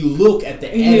 But if you look at the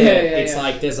edit, it's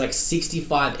like there's like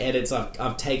 65 edits.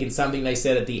 I've taken something they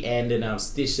said at the end and I've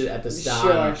stitched it at the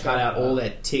start, and I've cut out all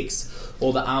their ticks,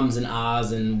 all the ums and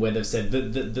ahs, and where they've said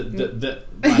the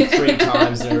like 3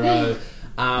 times in a row.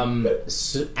 And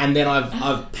then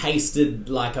I've pasted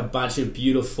like a bunch of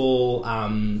beautiful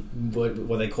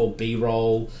what they call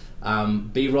B-roll.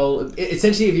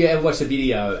 Essentially, if you ever watch a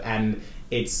video and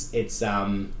it's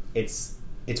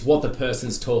what the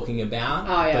person's talking about,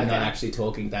 but not actually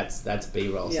talking, that's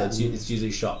B-roll. So it's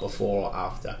usually shot before or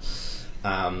after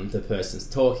the person's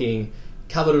talking.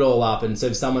 Covered it all up, and so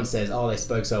if someone says, "Oh, they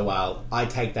spoke so well," I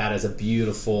take that as a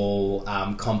beautiful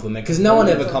compliment, because no one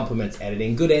ever compliments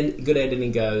editing. Good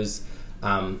editing goes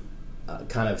kind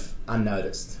of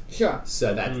unnoticed. Sure.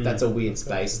 So that's a weird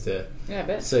space to. Yeah, I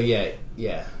bet. So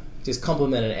yeah. Just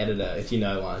compliment an editor if you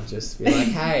know one. Just be like,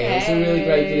 "Hey, it's a really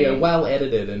great video, well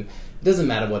edited," and it doesn't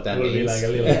matter what that means. Be like a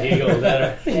little giggle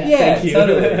there.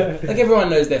 Totally. Like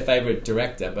everyone knows their favorite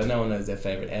director, but no one knows their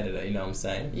favorite editor. You know what I'm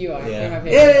saying? You are. Yeah. You're my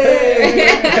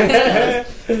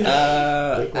favorite.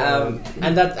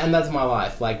 And that's my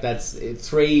life. Like that's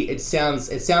 3. It sounds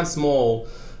small.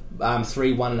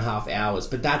 3 1.5 hours,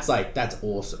 but that's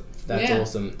awesome That's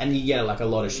awesome. And you get like a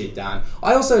lot of shit done.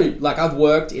 I also, like, I've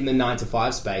worked in the 9 to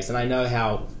 5 space, and I know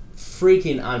how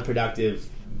freaking unproductive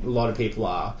a lot of people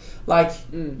are. Like,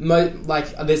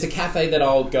 like there's a cafe that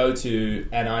I'll go to,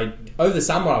 and over the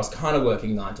summer I was kind of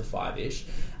working 9 to 5-ish.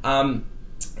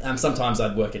 Sometimes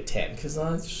I'd work at 10 because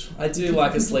I do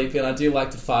like a sleep in. I do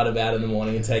like to fart about in the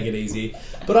morning and take it easy.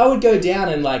 But I would go down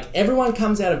and like everyone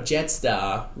comes out of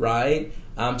Jetstar, right?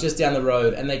 Just down the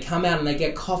road, and they come out and they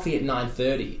get coffee at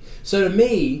 9:30. So to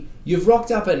me, you've rocked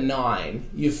up at 9,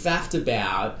 you've faffed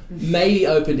about, maybe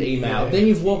opened email, then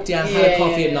you've walked down, had a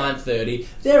coffee at 9:30.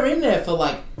 They're in there for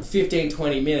like 15,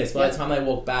 20 minutes. By the time they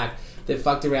walk back, they've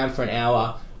fucked around for an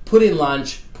hour, put in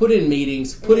lunch, put in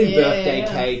meetings, put in birthday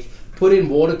cake, put in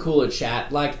water cooler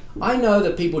chat. Like, I know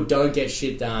that people don't get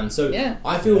shit done, so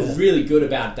I feel really good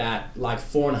about that, like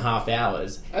 4.5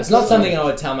 hours. It's not something I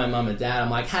would tell my mum and dad. I'm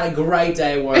like, had a great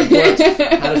day at work,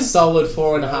 had a solid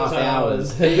 4.5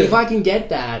 hours. But if I can get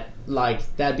that,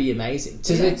 like, that'd be amazing.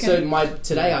 So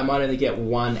today I might only get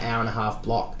 1 hour and a half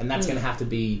block, and that's going to have to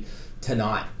be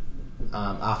tonight.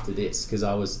 After this, because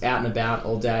I was out and about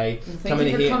all day. Coming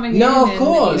in here. Of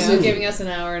course. Giving us an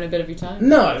hour and a bit of your time.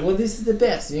 No, well, this is the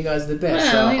best. You guys are the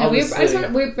best.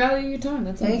 Well, we value your time.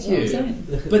 That's Thank you. What I'm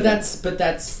saying. But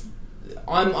that's.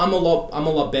 I'm a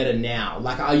lot better now.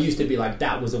 Like, I used to be like,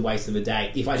 that was a waste of a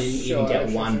day if I didn't even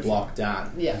get one block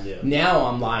done. Yeah. Now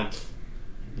I'm like,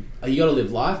 you gotta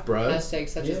live life, bro. Hashtag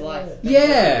such is life.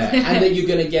 Yeah, and then you're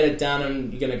gonna get it done,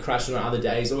 and you're gonna crush it on other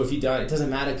days, or if you don't, it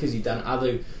doesn't matter because you've done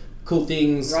other cool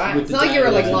things. Right. With it's the not like you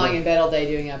were like day. lying in bed all day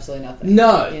doing absolutely nothing.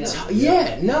 No.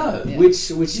 Yeah. Which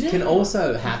can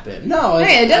also happen. No.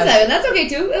 It does happen. That's okay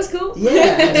too. That's cool.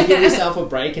 Yeah, and to give yourself a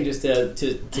break and just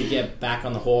to get back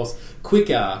on the horse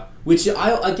quicker. Which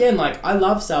I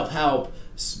love self-help,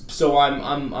 so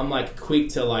I'm like quick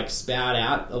to like spout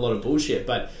out a lot of bullshit,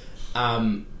 but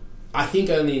I think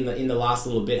only in the last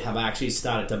little bit have I actually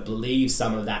started to believe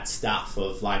some of that stuff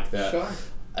of like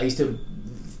I used to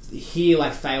hear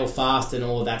like fail fast and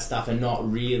all of that stuff and not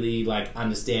really like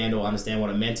understand what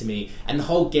it meant to me, and the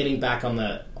whole getting back on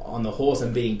the horse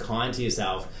and being kind to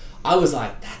yourself, I was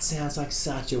like, that sounds like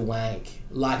such a wank.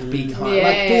 Like, be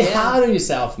kind, be hard on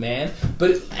yourself, man,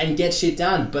 and get shit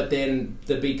done. But then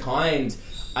the be kind,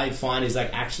 I find, is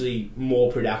like actually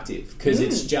more productive because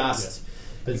it's just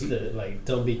but it's like,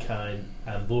 don't be kind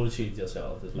and bullshit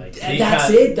yourself. It's like, that's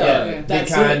kind, it though. Yeah, that's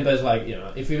be kind, but it's like,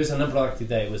 if it was an unproductive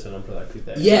day, it was an unproductive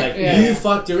day. Yeah, you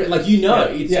fucked around. Like, you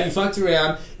fucked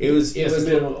around. It was.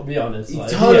 I'll be honest. Like,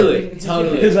 totally. It's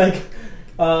like,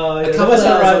 that's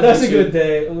alright. That's a good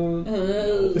day.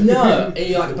 No, and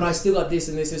you're like, but I still got this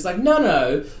and this. It's like,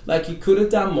 no. Like, you could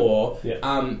have done more.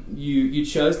 Yeah. You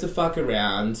chose to fuck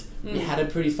around. You had a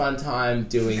pretty fun time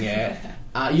doing it.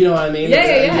 You know what I mean?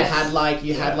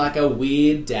 You had like a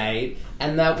weird date,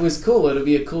 and that was cool. It'll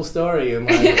be a cool story in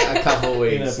like a couple of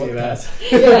weeks.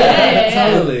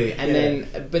 Totally. And then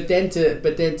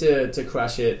to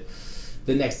crush it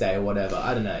the next day or whatever.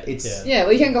 I don't know. It's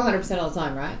well, you can't go 100% all the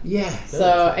time, right? Yeah.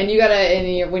 So and you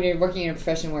gotta when you're working in a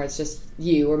profession where it's just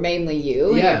you or mainly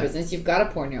you in your business, you've got to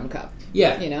pour in your own cup.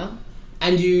 Yeah.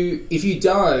 And if you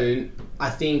don't, I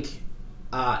think.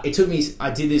 It took me.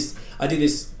 I did this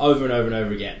over and over and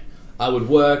over again. I would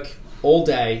work all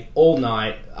day, all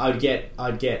night. I'd get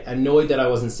annoyed that I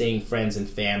wasn't seeing friends and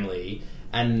family,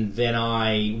 and then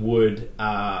I'd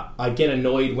get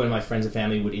annoyed when my friends and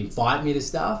family would invite me to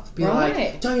stuff. Be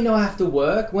like, "Don't you know I have to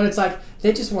work?" When it's like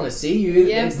they just want to see you.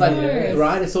 Yeah, it's like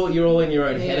right. It's all you're all in your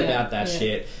own head about that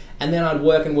shit. And then I'd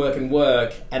work and work and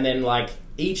work, and then like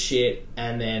eat shit,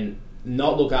 and then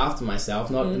not look after myself,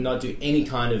 not do any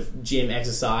kind of gym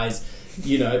exercise,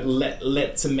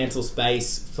 let some mental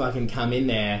space fucking come in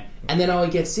there, and then I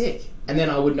would get sick, and then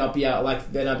I would not be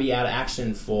out, then I'd be out of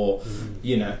action for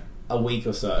a week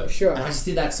or so. Sure. And I just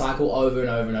did that cycle over and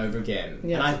over and over again.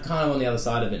 Yeah. And I'm kind of on the other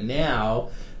side of it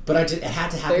now, but it had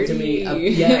to happen 30. To me.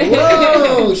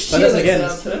 Whoa, shit,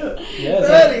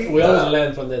 we always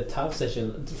learn from the tough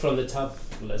session, from the tough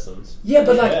lessons. Yeah,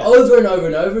 but like over and over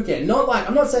and over again. Not like,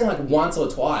 I'm not saying like once or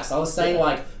twice. I was saying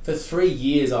like for 3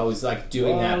 years I was like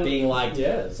doing that, being like...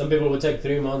 Yeah, some people would take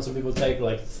 3 months, some people take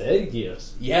like 30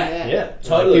 years. Yeah,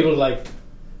 totally. Like, people like,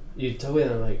 you tell me,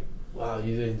 I'm like, wow,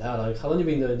 you're doing that. Like, how long have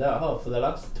you been doing that? Oh, for the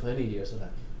last 20 years. I'm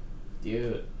like,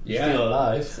 dude, you're still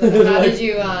alive. So how did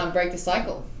you break the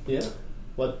cycle? Yeah.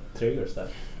 What triggers that?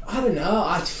 I don't know.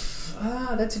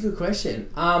 That's a good question.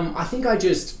 I think I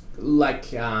just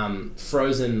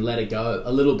frozen, let it go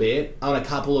a little bit on a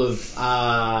couple of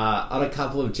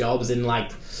jobs, and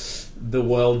like the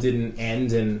world didn't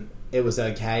end and it was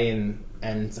okay, and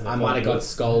I might have got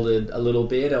scolded a little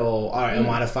bit, or I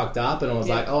might have fucked up, and I was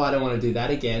like, oh, I don't want to do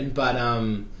that again. But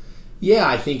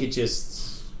I think it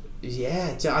just,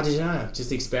 I don't know,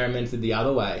 just experimented the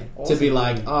other way to be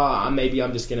like, oh, maybe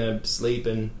I'm just gonna sleep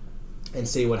and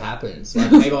see what happens.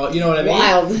 Like, maybe you know what I mean?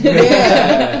 Wild.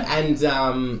 Yeah,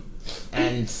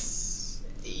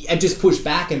 and just push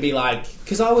back and be like,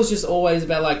 because I was just always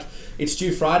about like, it's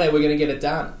due Friday, we're gonna get it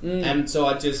done, and so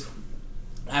I just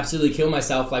absolutely kill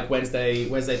myself like Wednesday,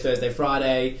 Thursday,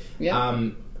 Friday,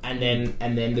 and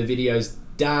then the video's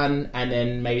done, and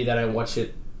then maybe they don't watch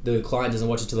it. The client doesn't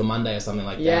watch it till the Monday or something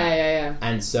like that. Yeah.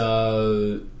 And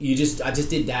so I just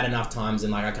did that enough times,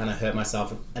 and like I kind of hurt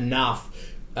myself enough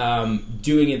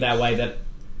doing it that way that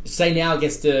say now it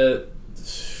gets to.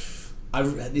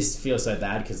 This feels so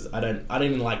bad because I don't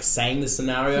even like saying the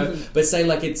scenario, but say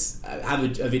like I have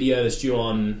a video that's due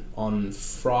on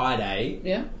Friday,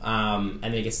 and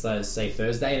it gets to say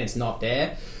Thursday and it's not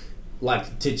there,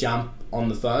 like to jump on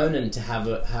the phone and to have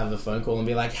a phone call and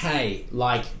be like, hey,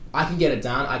 like I can get it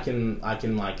done, I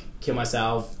can like kill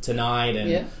myself tonight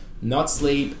and not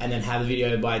sleep and then have a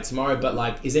video by tomorrow, but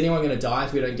like, is anyone going to die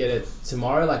if we don't get it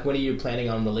tomorrow? Like, when are you planning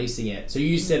on releasing it? So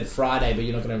you said Friday, but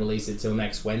you're not going to release it till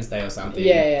next Wednesday or something.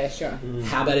 Yeah, sure.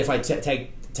 How about if I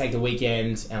take the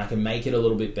weekend and I can make it a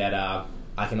little bit better,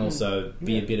 I can also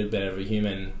be a bit better of a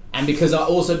human. And because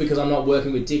I'm not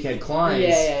working with dickhead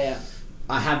clients,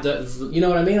 I have you know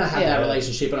what I mean? I have that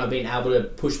relationship, and I've been able to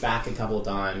push back a couple of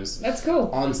times. That's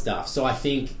cool. On stuff. So I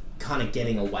think kind of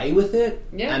getting away with it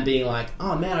and being like,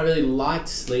 oh man, I really liked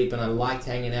sleep and I liked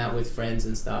hanging out with friends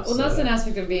and stuff. Well, that's an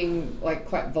aspect of being like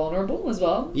quite vulnerable as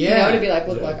well. Yeah. You know, to be like,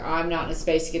 look, like I'm not in a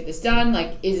space to get this done.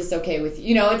 Like, is this okay with you?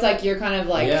 You know, it's like you're kind of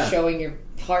like showing your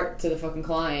heart to the fucking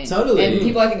client. Totally. And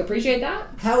people I think appreciate that.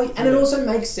 And it also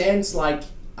makes sense, like,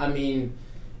 I mean,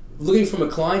 looking from a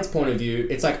client's point of view,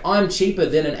 it's like I'm cheaper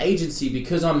than an agency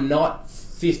because I'm not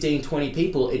 15, 20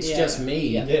 people. It's just me.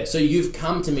 Yeah. So you've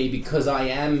come to me because I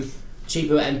am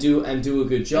cheaper and do a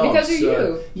good job. And because of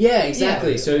you. Yeah,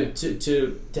 exactly. Yeah. So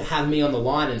to have me on the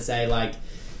line and say like,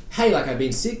 hey, like I've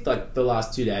been sick like the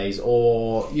last 2 days,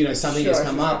 or you know something has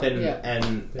come up, and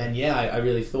I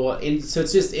really thought. And so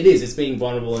it's being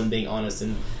vulnerable and being honest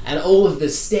and all of the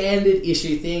standard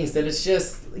issue things that it's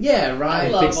just right. I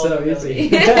love so easy.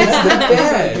 It's the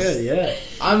best. Good,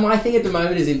 yeah. My thing at the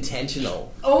moment is intentional.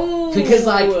 Oh, because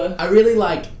like I really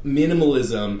like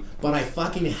minimalism, but I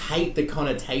fucking hate the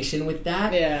connotation with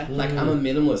that. Yeah, like I'm a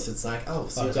minimalist. It's like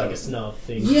it's like a snob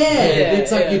thing. Yeah,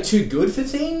 it's like you're too good for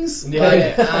things.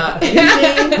 Yeah,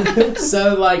 anything.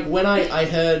 So like when I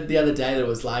heard the other day that it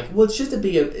was like, well, it's just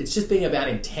being about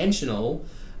intentional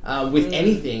with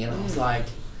anything, and I was like,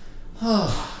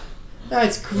 oh.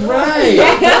 That's great.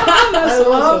 I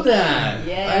love that.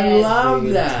 Yes. I love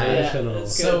that. Yeah.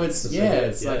 So it's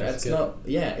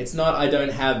not I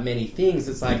don't have many things.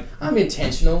 It's like I'm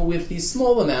intentional with the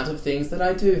small amount of things that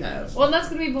I do have. Well, that's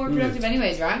going to be more productive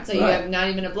anyways, right? So you have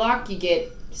 90-minute block, you get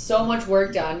so much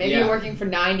work done. Maybe you're working for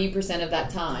 90% of that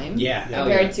time. Yeah.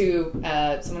 Compared to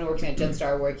someone who works at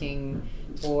Jetstar working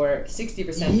for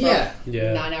 60% for a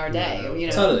 9-hour day. You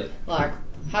know, totally. Like,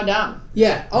 how dumb.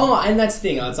 Yeah. Oh, and that's the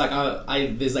thing. It's like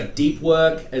there's like deep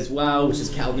work as well, which is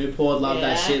Cal Newport. Love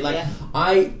that shit. Like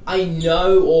I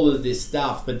know all of this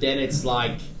stuff, but then it's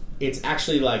like it's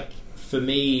actually like for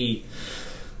me,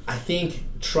 I think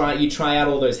you try out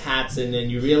all those hats and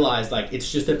then you realize like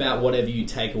it's just about whatever you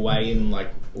take away and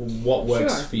like what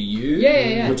works for you.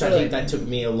 Yeah. Which totally. I think that took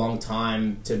me a long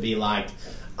time to be like,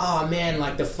 oh man,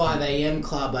 like the 5 a.m.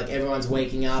 club, like everyone's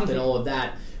waking up and all of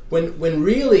that. When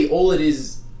really all it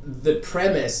is, the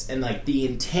premise and like the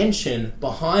intention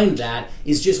behind that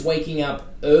is just waking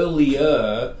up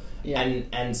earlier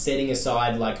and setting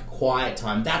aside like quiet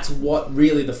time. That's what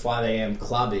really the 5 a.m.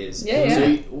 club is.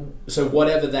 So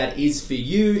whatever that is for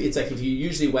you, it's like if you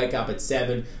usually wake up at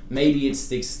 7, maybe it's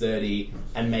 6:30,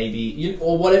 and maybe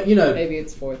or whatever, you know. Maybe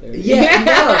it's 4:30.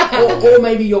 Yeah, or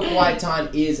maybe your quiet time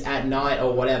is at night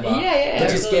or whatever. But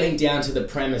just getting down to the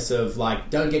premise of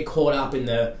like, don't get caught up in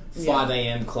the 5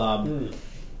 a.m. club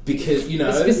because you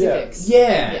know the specifics.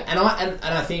 And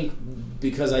I think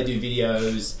because I do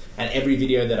videos and every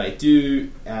video that I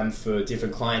do for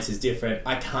different clients is different,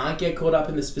 I can't get caught up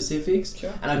in the specifics.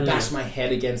 Sure. And I bash my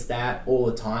head against that all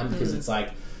the time because it's like,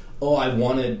 oh, I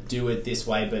want to do it this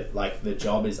way, but like the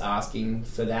job is asking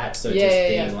for that. So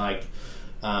being like,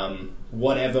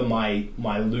 whatever my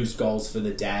loose goals for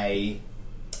the day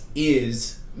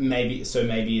is, maybe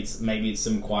it's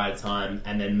some quiet time,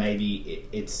 and then maybe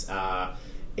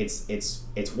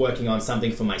it's working on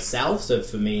something for myself. So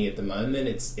for me at the moment,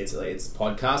 it's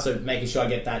podcast. So making sure I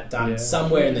get that done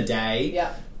somewhere in the day.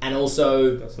 Yeah. And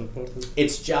also, that's important.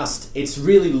 It's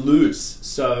really loose.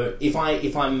 So if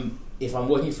I'm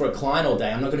working for a client all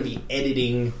day, I'm not going to be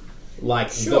editing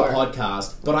like the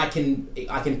podcast, but I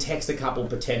can text a couple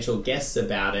potential guests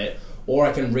about it, or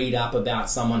I can read up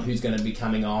about someone who's going to be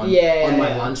coming on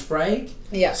my lunch break.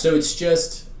 Yeah. So it's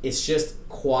just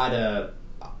quite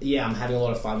I'm having a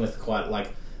lot of fun with quite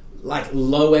like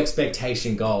low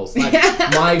expectation goals. Like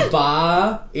my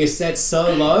bar is set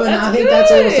so low, and I think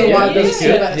that's also why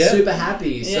I'm super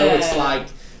happy. So it's like,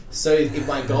 so if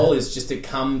my goal is just to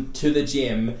come to the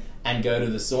gym and go to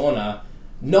the sauna,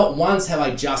 not once have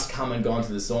I just come and gone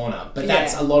to the sauna, but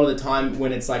that's a lot of the time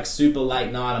when it's like super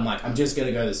late night, I'm like, I'm just going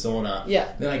to go to the sauna.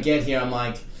 Yeah. Then I get here, I'm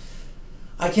like,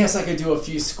 I guess I could do a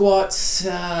few squats,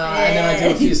 and then I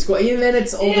do a few squats, and then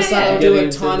it's all of a sudden I'll do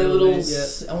a tiny little,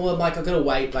 and I'm like, I've got to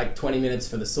wait like 20 minutes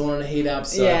for the sauna to heat up,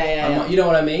 so you know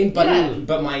what I mean?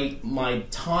 But my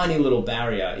tiny little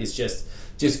barrier is just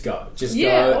go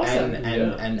awesome.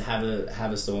 and have a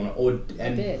sauna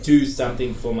and do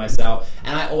something for myself,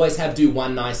 and I always do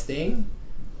one nice thing.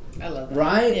 I love that.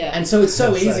 Right? Yeah. And so it's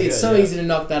so easy. It's so easy to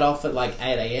knock that off at like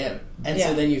 8 a.m. And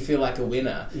so then you feel like a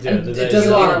winner. Yeah, and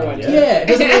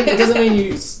it doesn't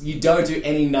mean you don't do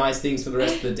any nice things for the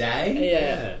rest of the day.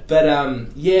 Yeah.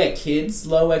 But kids,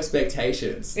 low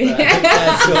expectations.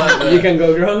 That's what you can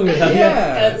go wrong with that.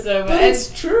 Yeah. That's so much. But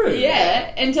it's true.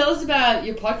 Yeah. And tell us about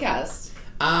your podcast.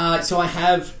 So I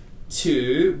have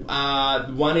two.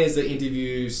 One is the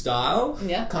interview style.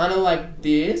 Yeah. Kind of like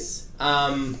this.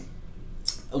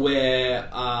 Where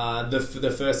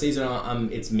the first season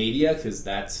it's media, because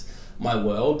that's my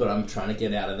world, but I'm trying to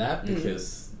get out of that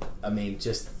because I mean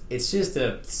it's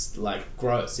just like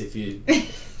gross if you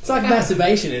it's like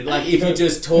masturbation. If you're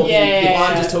just talking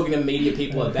I'm just talking to media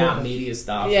people about media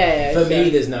stuff, for me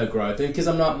there's no growth, and because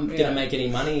I'm not gonna make any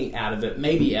money out of it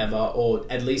maybe ever, or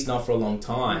at least not for a long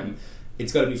time.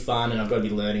 It's got to be fun, and I've got to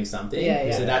be learning something.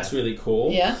 So that's really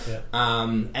cool. Yeah.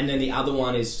 And then the other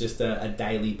one is just a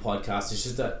daily podcast.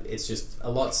 It's just a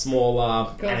lot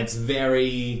smaller, and it's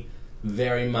very,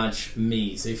 very much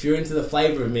me. So if you're into the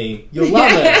flavour of me, you'll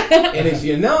love it. And if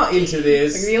you're not into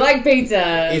this, if you like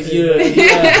pizza, if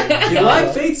you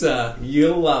like pizza,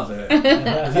 you'll love it.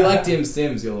 If you like dim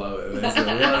sims, you'll love it. There's a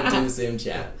lot of dim sim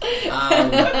chat.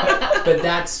 But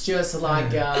that's just like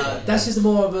that's just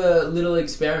more of a little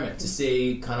experiment to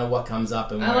see kind of what comes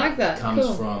up and where it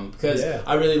comes from. Because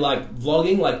I really like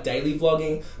vlogging, like daily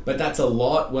vlogging, but that's a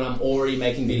lot when I'm already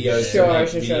making videos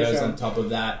videos on top of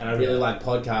that. And I really like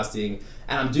podcasting,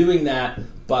 and I'm doing that,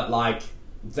 but like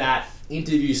that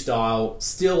interview style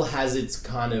still has its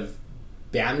kind of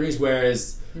boundaries,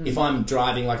 whereas if I'm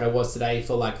driving like I was today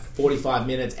for like 45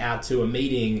 minutes out to a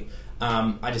meeting,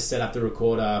 I just set up the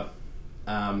recorder,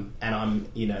 and I'm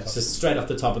just straight off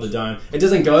the top of the dome. It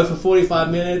doesn't go for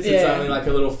 45 minutes, it's only like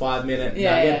a little 5-minute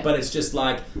nugget, but it's just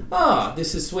like,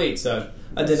 this is sweet. So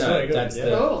I don't know, that's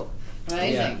cool.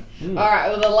 Amazing. Alright,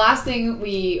 well the last thing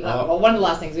one of the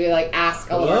last things we like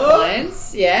ask all of our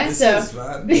clients. This is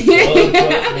fun.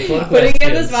 Putting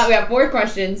in the spot, we have 4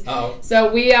 questions.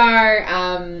 So we are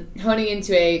honing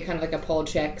into a kind of like a poll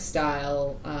check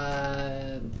style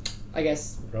I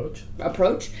guess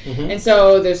approach. And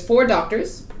so there's 4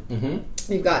 doctors.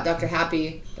 We've got Dr.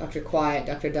 Happy, Dr. Quiet,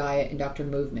 Dr. Diet, and Dr.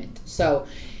 Movement. So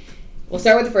we'll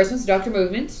start with the first one, so Dr.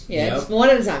 Movement. Just one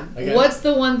at a time. Okay. What's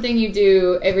the one thing you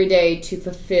do every day to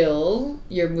fulfill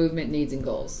your movement needs and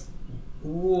goals?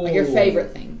 Like your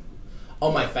favorite thing?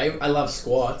 Oh, my favorite? I love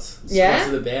squats. Squats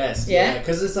are the best. Yeah.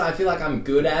 Because I feel like I'm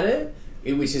good at it,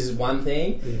 which is one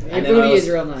thing. And your booty is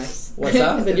real nice. What's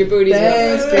up? I said your booty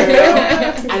is real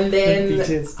nice. And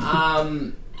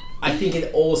then I think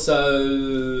it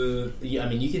also, I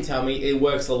mean, you can tell me, it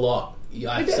works a lot.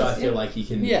 I feel like you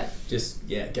can just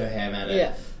go ham at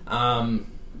it.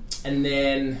 And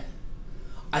then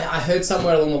I heard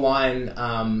somewhere along the line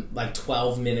like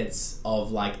 12 minutes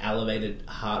of like elevated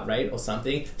heart rate or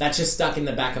something. That's just stuck in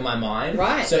the back of my mind.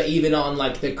 Right. So even on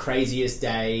like the craziest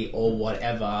day or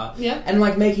whatever. And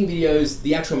like making videos,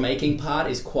 the actual making part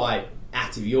is quite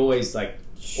active. You're always like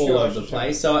all over the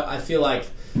place. So I feel like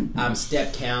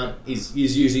step count is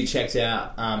usually checked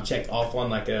off on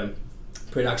like a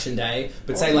production day,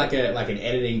 but say like an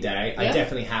editing day, I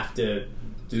definitely have to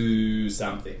do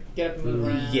something. Get up and move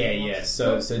around.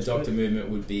 So Dr. Movement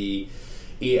would be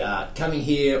coming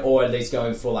here, or at least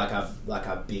going for like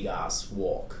a big ass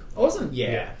walk. Awesome.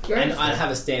 And I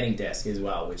have a standing desk as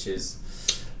well, which is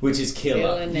which is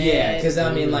killer. Yeah, because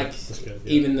I mean, like,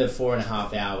 even the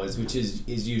 4.5 hours, which is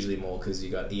usually more because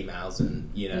you got emails and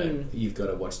you've got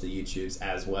to watch the YouTubes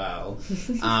as well.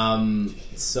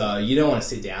 So you don't want to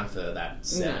sit down for that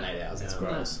 7-8 hours. It's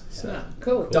gross. So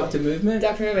cool. Dr. Movement.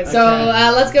 Dr. Movement. So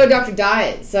let's go Dr.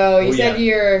 Diet. So you said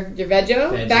you're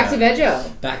veggie. Back to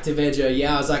veggie. Back to veggie.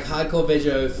 Yeah, I was like hardcore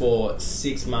veggie for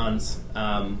 6 months.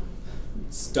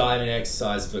 Diet and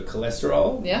exercise for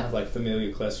cholesterol. I have like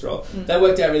familial cholesterol. That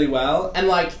worked out really well. And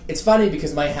like, it's funny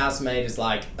because my housemate is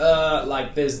like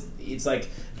it's like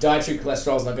dietary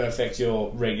cholesterol is not going to affect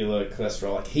your regular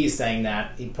cholesterol. Like, he's saying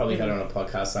that. He probably heard it on a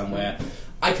podcast somewhere.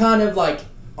 I kind of like,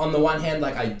 on the one hand,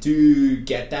 like, I do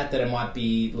get that it might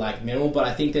be like minimal, but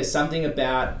I think there's something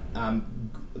about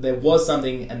there was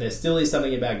something and there still is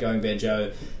something about going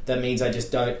veggie that means I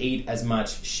just don't eat as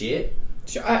much shit.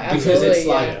 Sure, because it's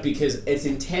like because it's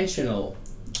intentional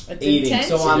eating.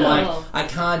 So I'm like, I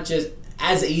can't just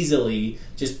as easily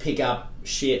just pick up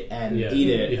shit and eat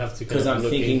it because I'm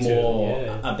thinking more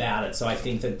about it. So I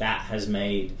think that has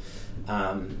made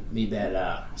me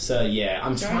better. So yeah,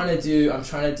 I'm trying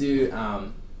to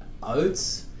do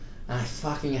oats. I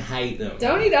fucking hate them.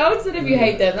 Don't eat oats then if you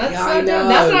hate them. That's so dumb.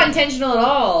 That's not intentional at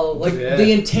all. Like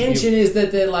the intention is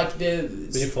that they're like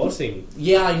But you're forcing.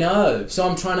 Yeah, I know. So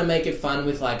I'm trying to make it fun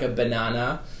with like a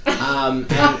banana,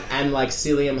 and like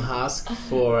psyllium husk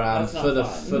for the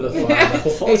fiber.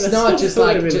 It's not just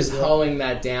like just hoeing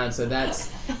that down. So that's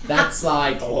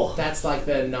like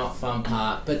the not fun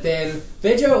part. But then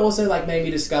veggie also like made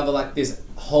me discover like this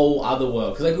whole other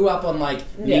world because I grew up on like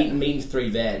meat and 3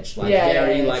 veg,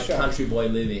 like country boy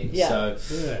living. So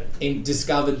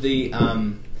discovered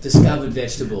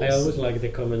vegetables. I always like the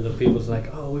comment of people's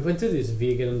like, oh, we went to this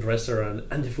vegan restaurant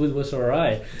and the food was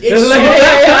alright. It's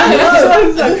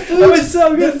it was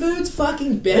so good. The food's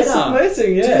fucking better. It's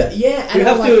amazing, yeah. And you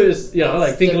have to,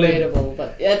 like, think a little.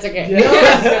 But that's okay.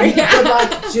 But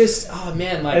like, just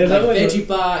veggie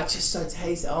bar, just so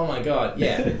tasty. Oh my god,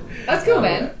 yeah. That's cool,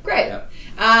 man. Great. Yeah.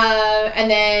 And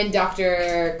then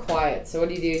Dr. Quiet. So what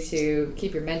do you do to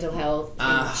keep your mental health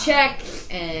in check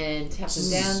and have some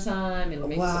downtime and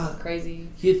make something crazy?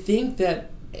 You'd think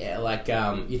that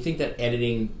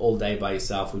editing all day by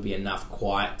yourself would be enough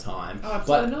quiet time. Oh,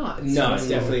 absolutely not. No, it's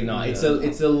definitely not. It's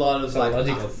a lot of like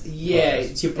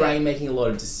it's your brain making a lot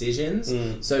of decisions.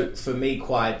 So for me,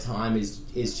 quiet time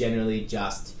is generally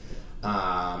just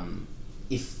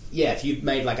if you've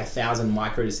made like 1,000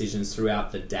 micro decisions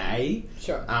throughout the day,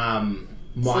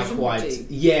 my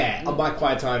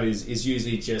quiet time is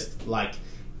usually just like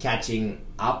catching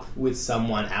up with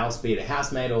someone else, be it a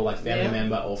housemate or like family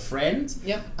member or friend.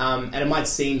 And it might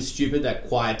seem stupid that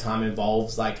quiet time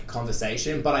involves like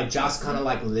conversation, but I just kind of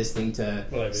like listening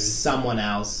to someone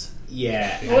else.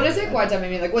 Well, when I say quiet time, I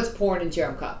mean like what's pouring into your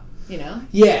own cup. You know?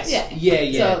 Yes.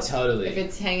 So totally. If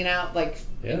it's hanging out, like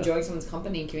enjoying someone's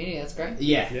company and community, that's great.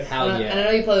 Hell yeah. And I know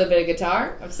you play a bit of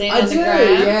guitar. I'm seeing I on do, the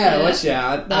gram. Yeah, watch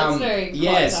out. That's very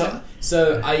quiet time.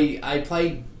 So I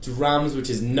play drums, which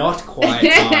is not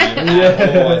quiet time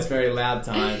at all. It's very loud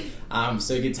time.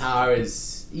 So guitar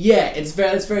is it's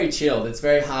very chilled. It's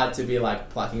very hard to be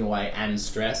like plucking away and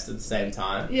stressed at the same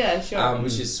time. Yeah, sure.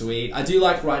 Which is sweet. I do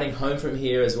like riding home from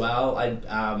here as well. I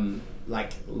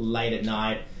like late at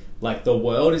night. Like the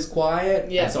world is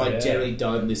quiet, and so I generally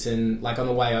don't listen. Like on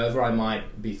the way over, I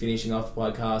might be finishing off the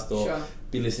podcast or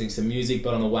be listening to some music.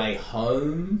 But on the way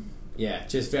home,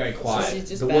 just very quiet.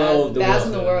 Just the world,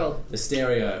 the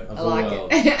stereo of the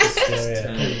world.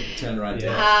 Just turn right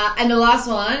down. And the last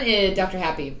one is Dr.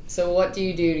 Happy. So, what do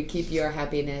you do to keep your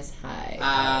happiness high?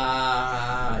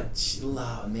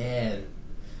 Oh man,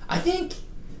 I think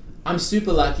I'm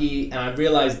super lucky, and I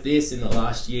realized this in the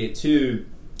last year too.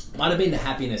 Might have been the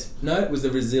happiness. No, it was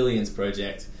the resilience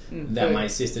project that my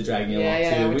sister dragged me along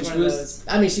to, which was.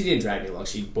 I mean, she didn't drag me along.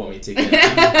 She bought me a ticket.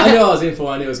 I knew I was in for.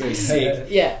 I knew I was going to be sick.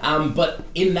 But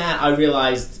in that, I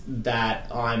realized that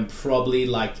I'm probably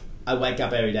like I wake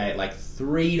up every day at like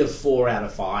 3 to 4 out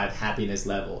of 5 happiness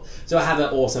level. So I have an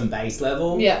awesome base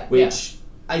level, which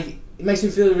it makes me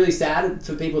feel really sad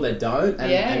for people that don't.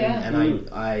 And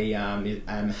I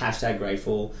am hashtag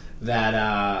grateful that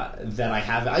I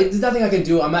have. There's nothing I can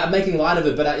do. I'm making light of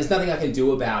it, but there's nothing I can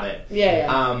do about it.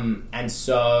 And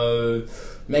so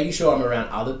making sure I'm around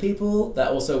other people that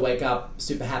also wake up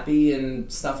super happy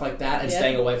and stuff like that, and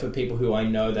staying away from people who I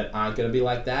know that aren't going to be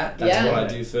like that. That's what I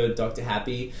do for Dr.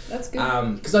 Happy. That's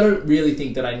good. Because I don't really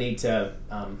think that I need to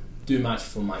do much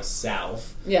for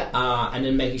myself. Yeah. And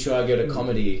then making sure I go to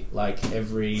comedy like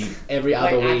every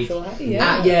other week. Actual happy,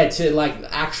 to like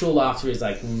actual laughter is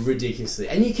like ridiculously,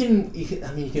 and you can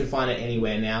find it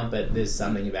anywhere now. But there's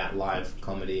something about live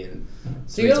comedy and.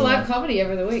 So you go to live comedy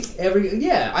every other week?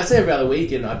 I'd say every other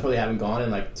week, and I probably haven't gone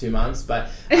in like 2 months. But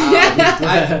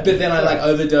but then I like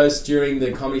overdosed during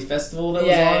the comedy festival that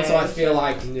was on, so I feel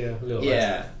like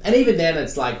and even then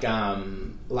it's like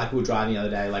we were driving the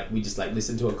other day, like we just like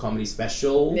listened to a comedy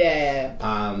special.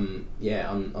 On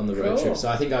the road trip. So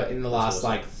I think in the last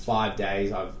like 5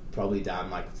 days, I've probably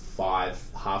done like 5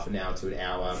 half an hour to an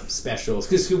hour specials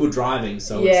because we were driving,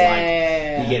 so it's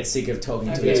like you get sick of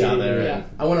talking to each other. And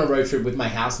I went on a road trip with my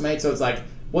housemate, so it's like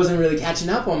wasn't really catching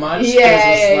up on much. Your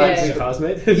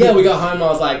housemate? We got home. I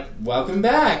was like, "Welcome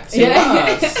back to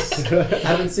us.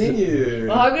 Haven't seen you."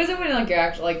 Well, how good is it when like you're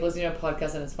actually like listening to a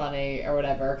podcast and it's funny or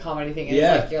whatever, a comedy thing, and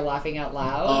it's like you're laughing out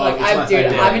loud. I've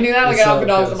been doing that. Like at Uncle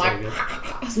Dogs, I'm like,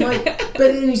 but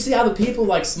then you see other people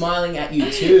like smiling at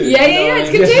you too.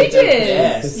 It's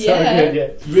contagious. It's so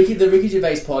good. The Ricky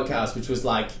Gervais podcast, which was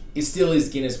like, it still is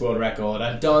Guinness World Record.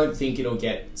 I don't think it'll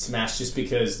get smashed just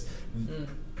because.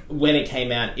 When it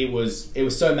came out, it was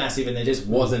so massive, and there just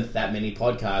wasn't that many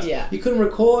podcasts. Yeah. You couldn't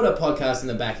record a podcast in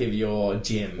the back of your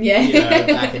gym.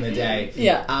 Back in the day.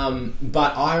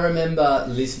 But I remember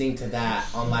listening to that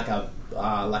on like a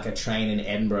train in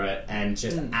Edinburgh, and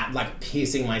just like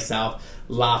pissing myself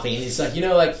laughing. And it's like,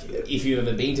 like if you've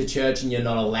ever been to church and you're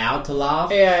not allowed to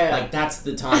laugh, like that's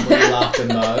the time when you laugh the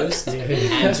most,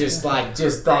 and just like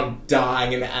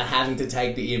dying and having to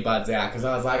take the earbuds out because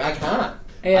I was like, I can't.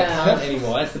 I can't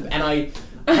anymore. And I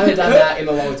haven't done that in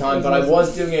a long time, but I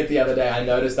was doing it the other day. I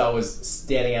noticed I was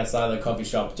standing outside the coffee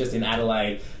shop just in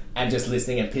Adelaide and just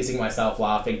listening and pissing myself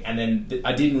laughing, and then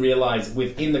I didn't realise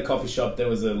within the coffee shop there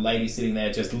was a lady sitting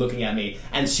there just looking at me,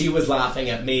 and she was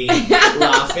laughing at me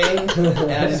laughing,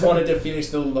 and I just wanted to finish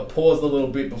pause a little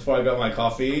bit before I got my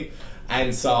coffee.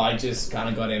 And so I just kind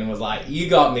of got in and was like, "You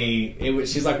got me."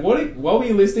 She's like, "What were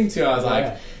you listening to?" I was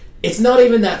like, it's not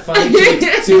even that funny to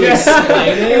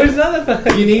explain it. It was not that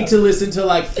funny. You need to listen to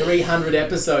like 300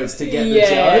 episodes to get the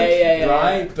joke,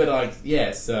 right? But like,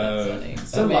 so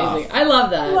amazing. Laugh. I love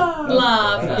that.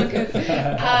 Laugh.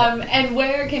 And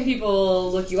where can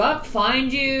people look you up,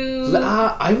 find you?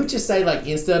 I would just say like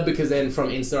Insta, because then from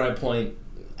Insta I point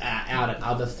out at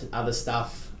other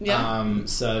stuff.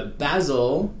 So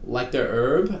Basil, like the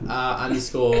herb,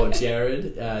 _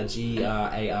 Jared, Gard.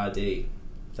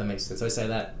 If that makes sense. So I say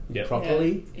that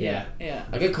properly. Yeah.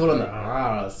 I get caught on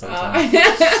the sometimes.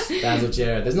 Basil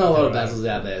Jared. There's not a lot of Basils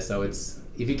out there, so it's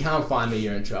if you can't find me,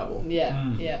 you're in trouble.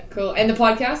 Cool. And the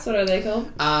podcast, what are they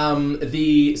called?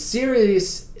 The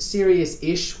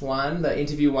serious-ish one, the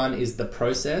interview one, is The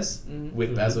Process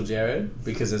with Basil Jared,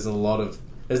 because there's a lot of.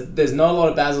 There's not a lot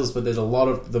of Basils, but there's a lot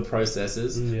of the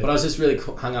processes. But I was just really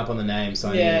hung up on the name, so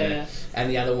I needed it. And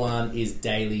the other one is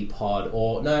Daily Pod,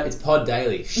 it's Pod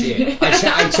Daily. Shit,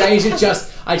 I changed it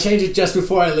just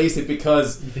before I released it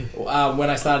because when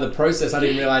I started the process, I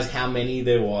didn't realize how many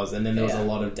there was, and then there was a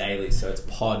lot of dailies, so it's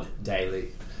Pod Daily.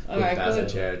 With Basil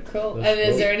Jared. Cool. And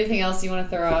is there anything else you want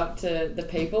to throw out to the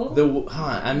people?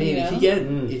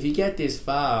 If you get this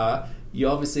far, you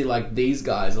obviously like these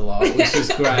guys a lot, which is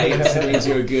great. It means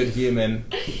you're a good human.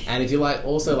 And if you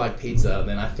also like pizza,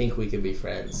 then I think we can be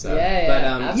friends. So.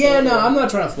 I'm not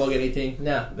trying to flog anything.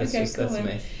 No, that's me.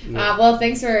 Well,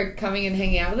 thanks for coming and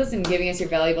hanging out with us and giving us your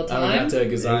valuable time. I'm going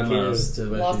to gozaimasu to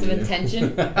loss of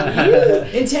intention.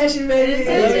 Intention, baby.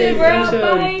 Intention. We're out.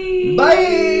 Bye.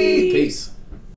 Bye. Peace.